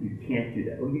that. You can't do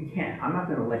that. Well, you can't. I'm not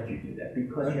going to let you do that,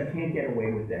 because you can't get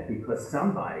away with that, because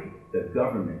somebody, the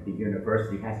government, the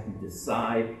university, has to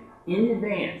decide in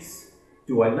advance,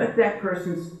 do I let that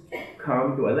person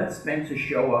come, do I let Spencer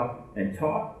show up and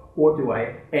talk, or do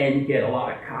I get a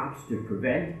lot of cops to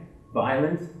prevent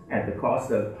violence at the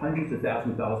cost of hundreds of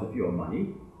thousands of dollars of your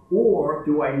money, or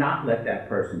do I not let that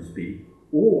person speak?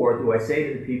 Or do I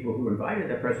say to the people who invited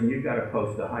that person, you've got to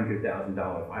post a $100,000,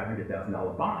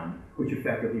 $500,000 bond, which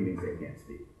effectively means they can't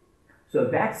speak. So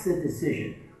that's the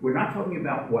decision. We're not talking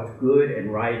about what's good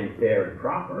and right and fair and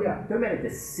proper. Yeah. We're talking about a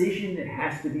decision that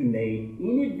has to be made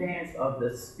in advance of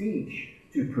the speech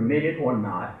to permit it or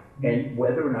not, and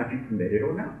whether or not you permit it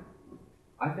or not.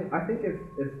 I think if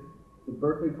the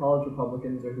Berkeley College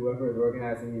Republicans or whoever is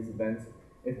organizing these events,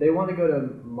 if they want to go to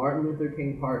Martin Luther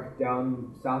King Park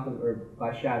down south or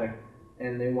by Shattuck,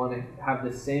 and they want to have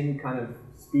the same kind of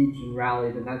speech and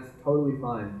rally, then that's totally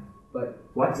fine. But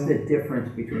what's the difference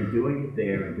between doing it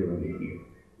there and doing it here?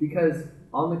 Because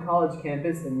on the college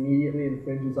campus immediately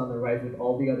infringes on the rights of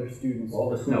all the other students.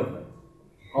 All the snowflakes.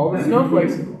 All the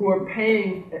snowflakes who are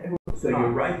paying. So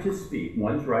your right to speak,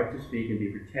 one's right to speak and be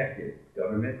protected,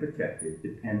 government protected,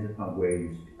 depends upon where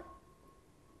you speak.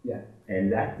 Yeah.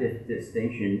 And that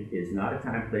distinction is not a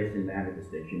time, place, and manner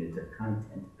distinction, it's a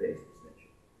content-based distinction.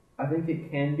 I think it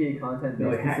can be a content-based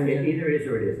No, decision. it either is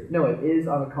or it isn't. No, it is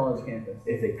on a college campus.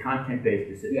 It's a content-based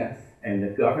decision. Yes. And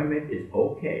the government is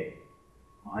okay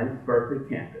on Berkeley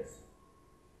campus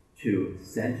to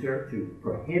censor, to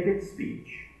prohibit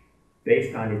speech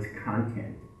based on its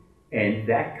content. And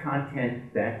that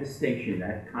content, that distinction,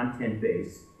 that content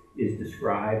base is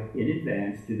described in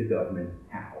advance to the government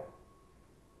how?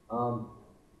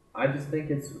 I just think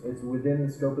it's within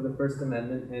the scope of the First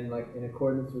Amendment and like in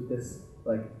accordance with this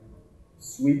like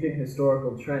sweeping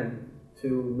historical trend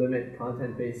to limit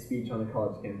content-based speech on the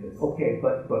college campus. Okay,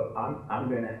 but I'm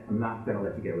not gonna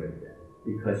let you get away with that,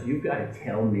 because you've got to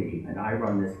tell me, and I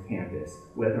run this campus,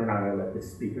 whether or not I let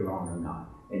this speaker on or not.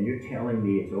 And you're telling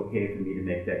me it's okay for me to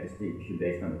make that distinction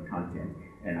based on the content.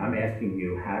 And I'm asking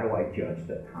you, how do I judge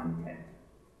the content?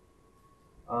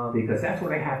 Because that's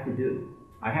what I have to do.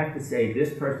 I have to say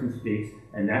this person speaks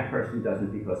and that person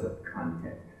doesn't because of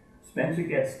content. Spencer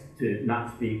gets to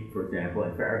not speak, for example,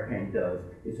 and Farrakhan does.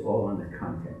 It's all on the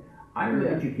content. I don't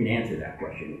know that you can answer that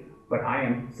question, but I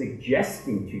am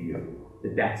suggesting to you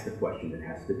that that's the question that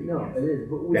has to be answered. No, it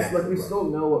is. But we still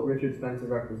know what Richard Spencer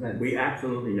represents. We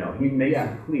absolutely know. He makes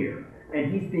it clear.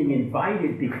 And he's being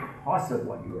invited because of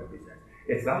what he represents.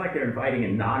 It's not like they're inviting a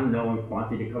non-known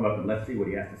quantity to come up and let's see what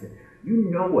he has to say.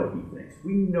 You know what he thinks.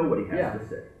 We know what he has to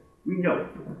say. We know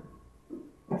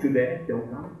it. Too bad, don't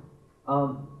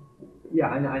come. Yeah,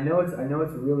 I know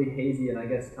it's really hazy and I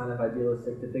guess kind of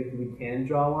idealistic to think we can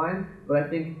draw a line, but I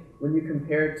think when you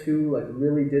compare two like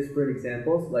really disparate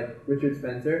examples, like Richard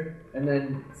Spencer, and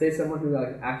then say someone who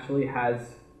like actually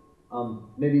has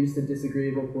maybe just a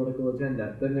disagreeable political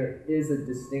agenda, then there is a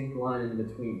distinct line in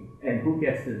between. And who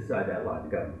gets to decide that line? The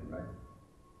government, right?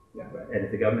 Yeah. Right. And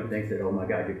if the government thinks that, oh my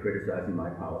God, you're criticizing my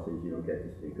policies, you don't get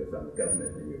to speak because I'm the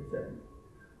government, then you're upset.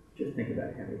 Just think about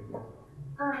it, Henry.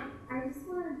 I just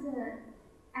wanted to,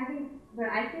 I think, what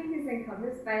I think is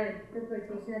encompassed by like, the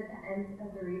quotation at the end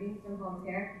of the reading from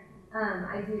Voltaire.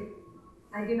 I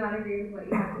do not agree with what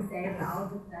you have to say, but I'll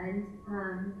defend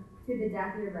to the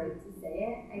death your right to say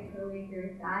it. I totally agree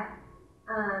with that.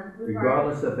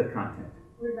 Regardless of the content.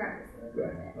 Regardless of the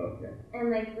content. Okay.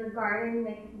 And like regarding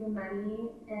like the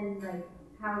money and like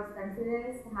how expensive it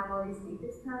is to have all these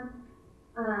speakers come,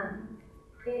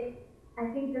 I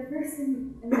think the First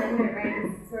Amendment right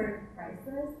is sort of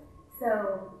priceless.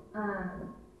 So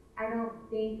I don't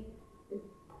think the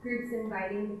groups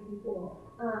inviting the people,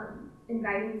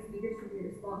 inviting the speakers should be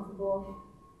responsible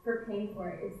for paying for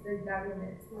it. It's the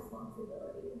government's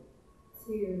responsibility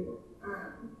to.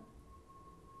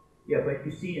 Yeah, but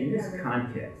you see, in this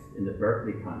context, in the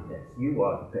Berkeley context, you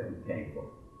are paying for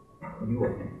it. You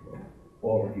are paying for it.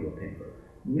 All of you are paying for it.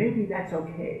 Maybe that's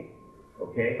okay.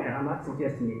 Okay, and I'm not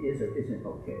suggesting it is or isn't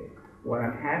okay. What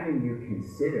I'm having you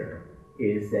consider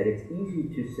is that it's easy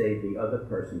to say the other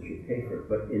person should pay for it,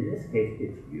 but in this case,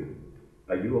 it's you.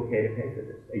 Are you okay to pay for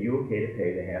this? Are you okay to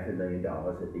pay the $500,000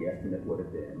 that the estimate would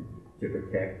have been to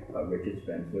protect Richard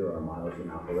Spencer or Milo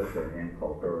Yiannopoulos or Ann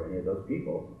Coulter or any of those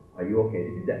people? Are you okay to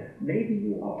do that? Maybe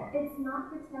you are. It's not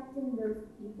protecting those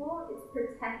people, it's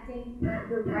protecting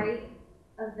the right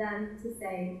of them to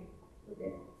say what they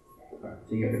want. Right.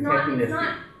 So you're it's protecting not, this. It's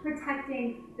not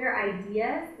protecting their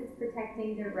ideas, it's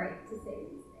protecting their right to say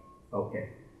these things. Okay.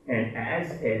 And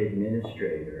as an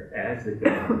administrator, as the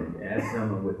government, as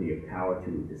someone with the power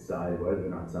to decide whether or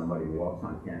not somebody walks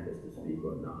on campus to speak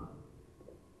or not,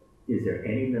 is there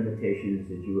any limitations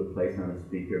that you would place on a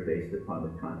speaker based upon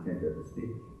the content of the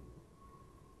speech?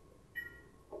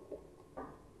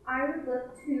 I would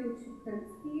look to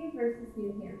Chaplinsky versus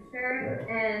New Hampshire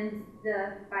and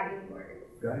the fighting words.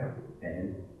 Go ahead.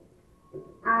 And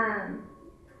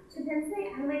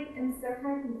Chaplinsky, I'm still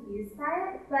kind of confused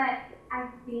by it, but I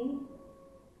think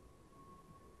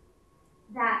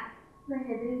that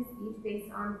prohibiting speech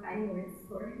based on fighting words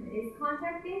sort of is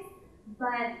content based,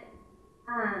 but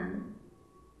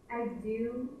I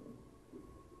do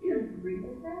agree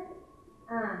with it.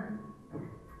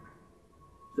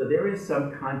 so there is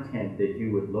some content that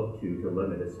you would look to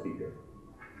limit a speaker.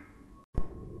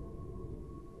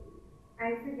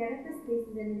 I forget if this case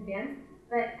is in advance,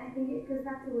 but I think it goes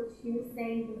back to what she was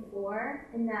saying before,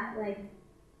 in that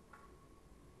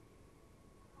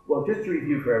Well, just to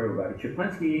review for everybody,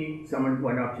 Chaplinsky, someone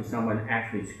went up to someone,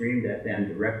 actually screamed at them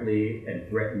directly and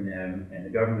threatened them, and the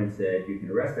government said, you can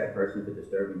arrest that person for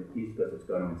disturbing the peace because it's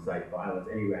going to incite violence.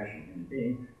 Any rational human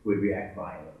being would react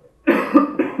violently.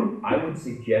 I would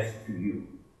suggest to you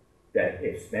that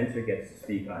if Spencer gets to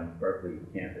speak on Berkeley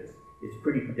campus, it's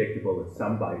pretty predictable that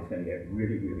somebody's going to get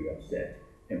really, really upset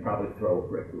and probably throw a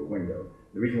brick through a window.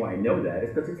 The reason why I know that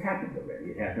is because it's happened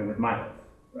already. It happened with Milo,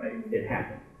 right? It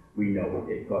happened. We know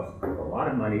it cost a lot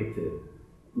of money to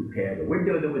repair the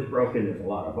window that was broken. There's a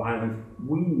lot of violence.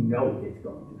 We know it's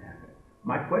going to happen.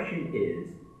 My question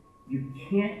is, you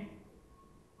can't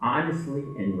honestly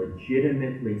and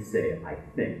legitimately say, I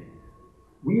think,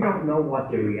 we don't know what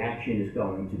the reaction is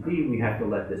going to be. We have to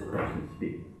let this person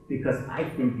speak. Because I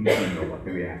think you do know what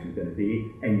the reaction is going to be,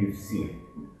 and you've seen it.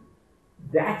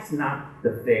 That's not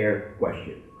the fair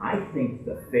question. I think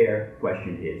the fair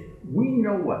question is, we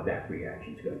know what that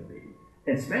reaction is going to be.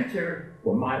 And Spencer,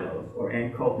 or Milo, or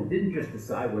Ann Coulter didn't just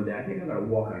decide one day, I think I'm going to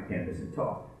walk on campus and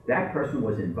talk. That person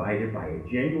was invited by a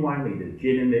genuinely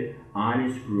legitimate,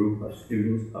 honest group of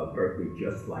students of Berkeley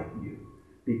just like you.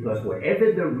 Because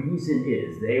whatever the reason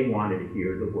is, they wanted to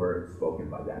hear the words spoken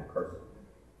by that person.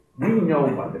 We know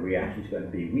what the reaction is going to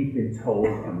be. We've been told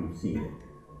and we've seen it.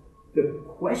 The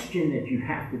question that you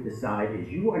have to decide is,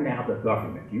 you are now the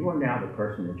government. You are now the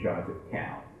person in charge of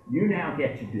Cal. You now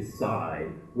get to decide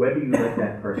whether you let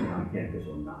that person on campus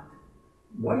or not.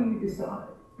 What do you decide?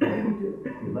 What do you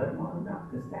do? You let them on or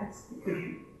not? Because that's the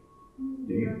issue.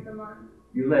 Do you? let them on.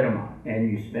 You let them on, and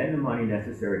you spend the money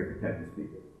necessary to protect the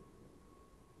speaker.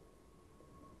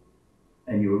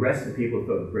 And you arrest the people who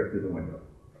throw the brick through the window.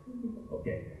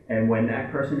 Okay, and when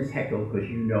that person is heckled, because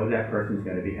you know that person is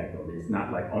going to be heckled, it's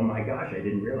not like, oh my gosh, I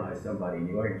didn't realize somebody in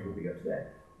the audience would be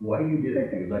upset. What do? Do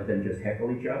you let them just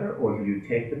heckle each other, or do you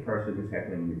take the person who's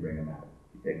heckling and you bring them out?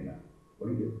 You take them out.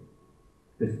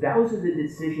 those are the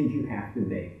decisions you have to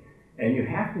make. And you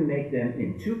have to make them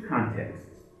in two contexts.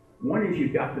 One is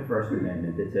you've got the First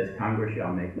Amendment that says Congress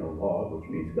shall make no law, which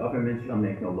means government shall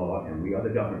make no law, and we are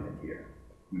the government here.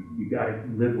 You got to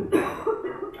live with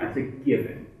that. That's a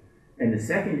given. And the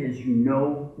second is you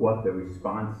know what the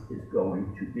response is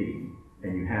going to be,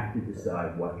 and you have to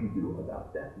decide what you do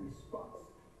about that response.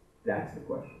 That's the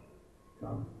question.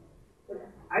 Tom?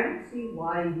 I don't see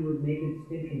why you would make a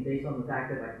distinction based on the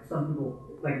fact that like some people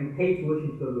like pay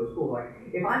tuition to go to a school. Like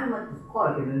if I'm in like this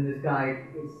park and then this guy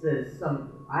says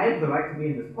I have the right to be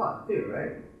in this park too,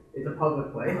 right? It's a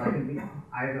public place. I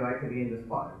have the right to be in this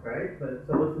park, right? But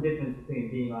so what's the difference between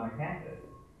being on a campus?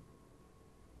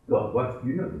 Well,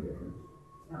 you know the difference.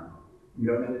 No. You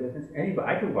don't know the difference? Anybody,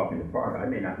 I can walk in the park. I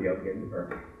may not be able to get in the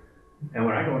park. And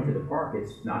when I go into the park,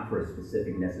 it's not for a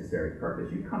specific necessary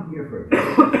purpose. You come here for a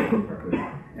very specific purpose.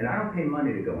 And I don't pay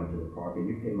money to go into the park, and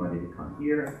you pay money to come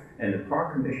here. And the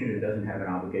park commissioner doesn't have an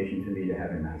obligation to me to have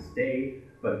a nice day,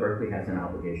 but Berkeley has an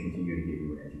obligation to you to give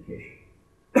you an education.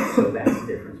 So that's the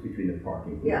difference between the park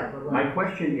and here. Yeah, but my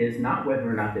question is not whether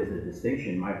or not there's a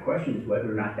distinction. My question is whether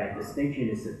or not that distinction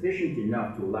is sufficient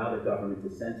enough to allow the government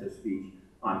to censor speech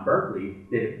on Berkeley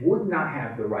that it would not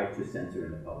have the right to censor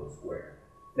in the public square.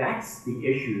 That's the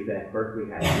issue that Berkeley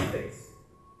has to face.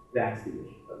 That's the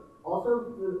issue.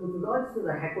 Also, with regards to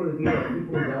the heckler view of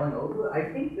people yelling over,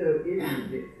 I think there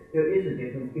is a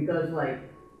difference because like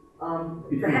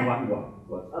between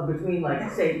what? Between like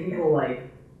say people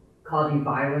like causing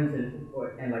violence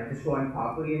and like destroying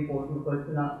property and forcing the person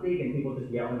to not speak, and people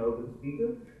just yelling over the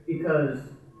speaker, because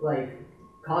like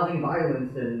causing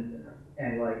violence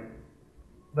and like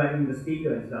threatening the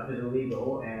speaker and stuff is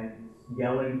illegal, and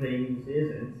yelling things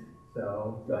isn't.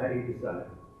 So how do you decide?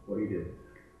 What do you do?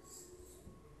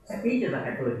 Speech as a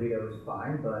heckler's veto is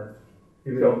fine, but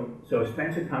so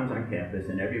Spencer comes on campus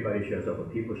and everybody shows up,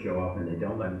 but people show up and they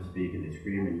don't let him speak and they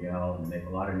scream and yell and make a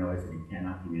lot of noise and he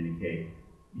cannot communicate.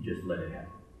 You just let it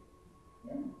happen.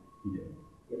 Yeah. You do.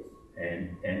 Yes.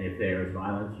 And if there is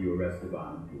violence, you arrest the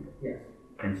violent people. Yes.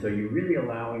 And so you're really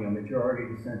allowing a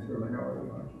majority to censor a minority,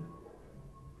 aren't you?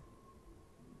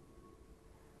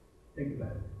 Think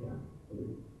about it. Yeah.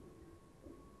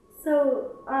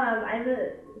 So I have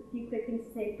a few quick things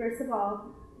to say. First of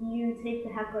all, you take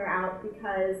the heckler out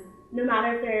because no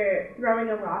matter if they're throwing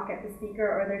a rock at the speaker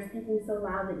or they're speaking so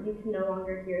loud that you can no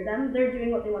longer hear them, they're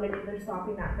doing what they want to do. They're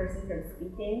stopping that person from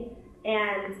speaking.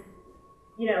 And,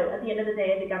 you know, at the end of the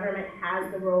day, the government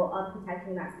has the role of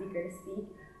protecting that speaker to speak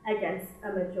against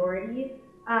a majority.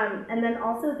 And then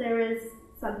also there is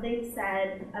something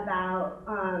said about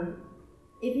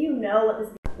if you know what the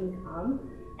speaker can come.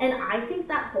 And I think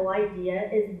that whole idea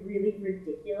is really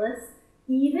ridiculous.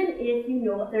 Even if you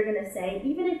know what they're going to say,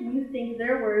 even if you think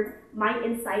their words might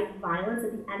incite violence,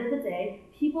 at the end of the day,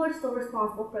 people are still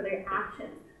responsible for their actions.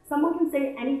 Someone can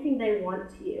say anything they want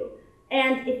to you.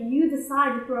 And if you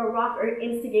decide to throw a rock or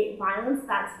instigate violence,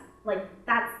 that's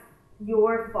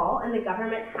your fault, and the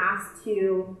government has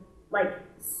to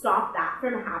stop that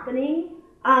from happening.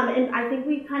 And I think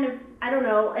we kind of, I don't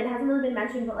know, it hasn't really been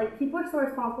mentioned, but people are still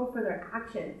responsible for their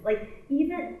actions.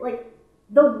 Even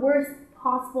the worst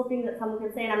possible thing that someone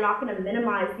can say, and I'm not going to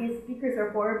minimize, these speakers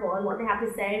are horrible, and what they have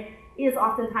to say is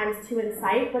oftentimes to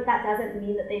incite, but that doesn't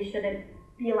mean that they shouldn't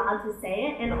be allowed to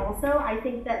say it. And also, I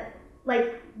think that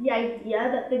the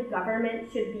idea that the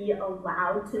government should be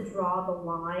allowed to draw the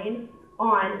line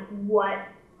on what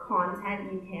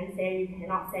content you can say and you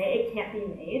cannot say, it can't be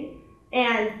made.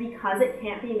 And because it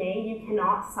can't be made, you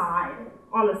cannot side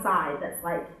on the side that's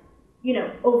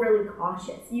overly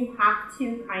cautious. You have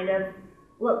to kind of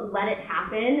let it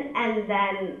happen and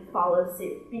then follow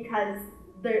suit, because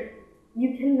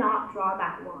you cannot draw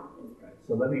that line. Right.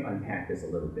 So let me unpack this a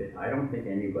little bit. I don't think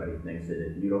anybody thinks that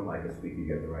if you don't like a speaker,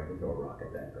 you have the right to throw a rock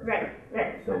at that person.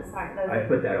 Right. So sorry, I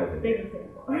put that over big there.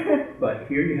 example. But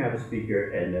here you have a speaker,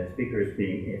 and the speaker is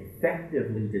being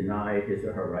effectively denied his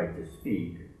or her right to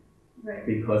speak. Right.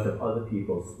 Because of other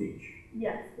people's speech.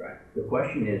 Yes. Right. The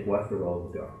question is, what's the role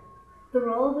of the government? The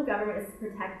role of the government is to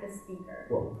protect the speaker.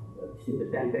 Well, see,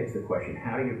 but that begs the question: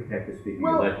 how do you protect the speaker?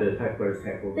 Well, you let the hecklers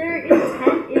heckle. Their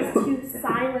intent is to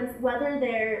silence, whether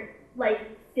they're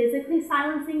physically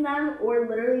silencing them or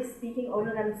literally speaking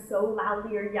over them so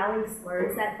loudly or yelling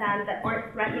slurs at them that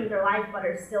aren't threatening their life but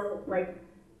are still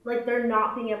they're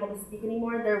not being able to speak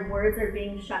anymore. Their words are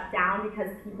being shut down because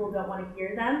people don't want to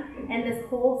hear them. And this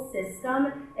whole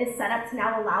system is set up to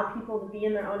now allow people to be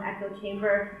in their own echo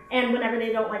chamber. And whenever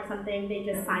they don't like something, they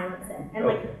just silence it.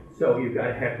 And so you've got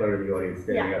a heckler in the audience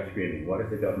standing up screaming. What does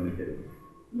the government do?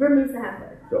 removes the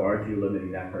heckler. So aren't you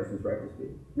limiting that person's right to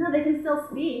speak? No, they can still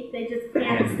speak. They just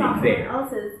can't Can't stop speak someone there.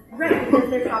 else's. Right, because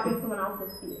they're stopping someone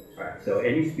else's speech. Right. So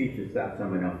any speech that stops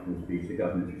someone else from speech, the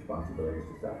government's responsibility is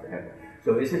to stop the heckler.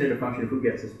 So isn't it a function of who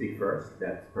gets to speak first?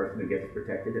 That's the person who gets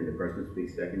protected, and the person who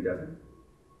speaks second doesn't?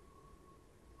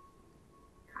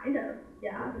 Kind of,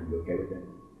 yeah. Are you okay with that?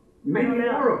 I don't know.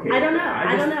 You're okay I don't with know. that.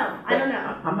 I don't know. I don't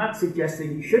know. I'm not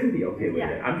suggesting you shouldn't be okay with Yeah.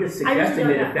 it. I'm just I just suggesting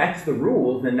don't that know. if that's the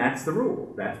rule, then that's the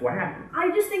rule. That's what happens. I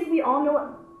just think we all know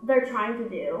what they're trying to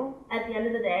do. At the end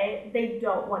of the day, they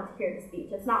don't want to hear the speech.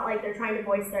 It's not like they're trying to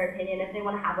voice their opinion. If they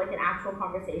want to have like an actual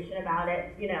conversation about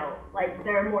it, you know, like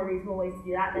there are more reasonable ways to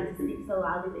do that than to speak so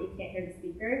loudly that you can't hear the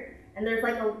speaker. And there's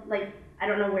I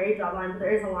don't know where you draw the line, but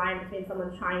there is a line between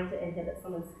someone trying to inhibit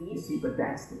someone's You speech. see, but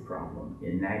that's the problem,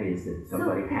 and that is that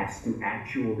somebody has to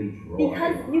actually draw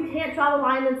Because a line. you can't draw the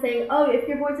line and say, oh, if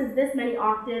your voice is this many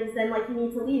octaves, then like you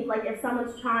need to leave. Like if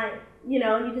someone's trying, you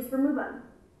know, you just remove them.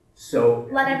 So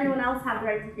Let everyone else have the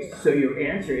right to hear them. So your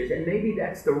answer is, and maybe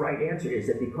that's the right answer, is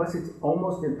that because it's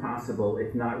almost impossible,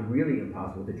 if not really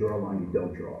impossible, to draw a line, you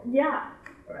don't draw. Yeah,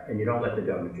 Right? And you don't let the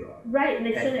government draw. right, and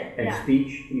they shouldn't. And Yeah.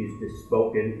 speech is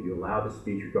spoken, you allow the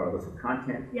speech regardless of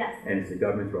content, Yes. and it's the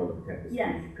government's role to protect the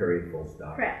Yes. speech, period, full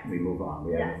stop. Correct. We move on,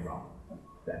 we have Yes. no problem.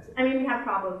 That's it. I mean, we have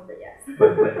problems, but yes.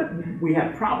 But we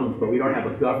have problems, but we don't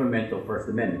have a governmental First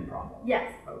Amendment problem.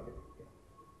 Yes. Okay.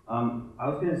 I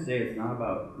was going to say it's not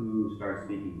about who starts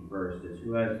speaking first, it's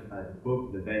who has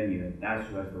booked the venue, that's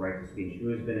who has the right to speech, who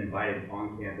has been invited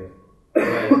on campus, who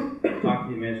has talked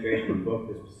to the administration and booked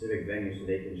the specific venue so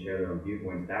they can share their own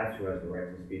viewpoints, that's who has the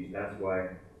right to speech, that's why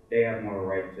they have more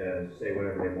right to say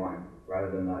whatever they want,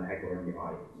 rather than the heckler in the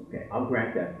audience. Okay, I'll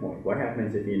grant that point. What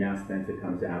happens if you announce Spencer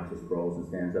comes out, just rolls and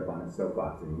stands up on his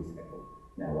soapbox and he's heckled?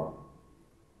 Now what?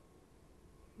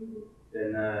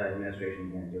 Then the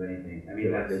administration can't do anything. I mean,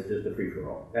 So that's it's just a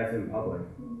free-for-all. that's in public.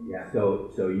 Yeah. So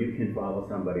you can follow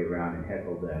somebody around and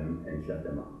heckle them and shut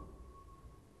them up.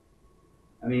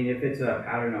 I mean, if it's a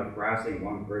pattern of harassing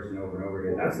one person over and over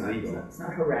again, that's illegal. It's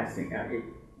not harassing.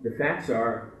 The facts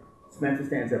are, Spencer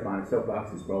stands up on his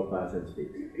soapbox, his roll plaza and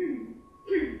speaks.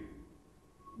 You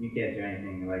can't do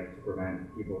anything like to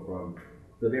prevent people from.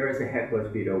 So there is a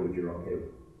heckler's veto, which you're okay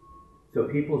with. So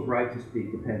people's right to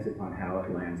speak depends upon how it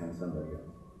lands on somebody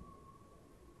else.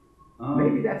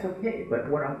 Maybe that's okay, but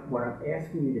what I'm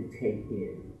asking you to take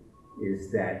in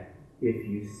is that if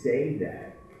you say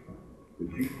that,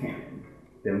 which you can,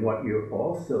 then what you're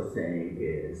also saying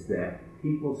is that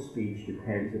people's speech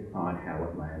depends upon how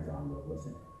it lands on the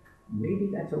listener. Maybe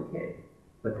that's okay,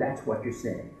 but that's what you're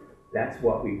saying. That's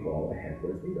what we call a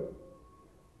heckler's veto.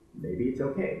 Maybe it's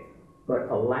okay, but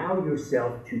allow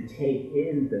yourself to take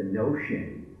in the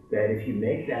notion that if you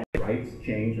make that rights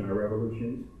change in our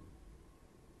revolutions,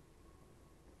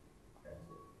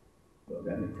 so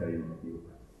let me tell you my view.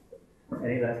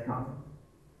 Any last comments?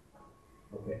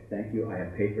 Okay, thank you. I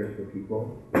have papers for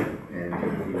people, and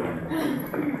we'll see you on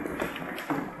the next.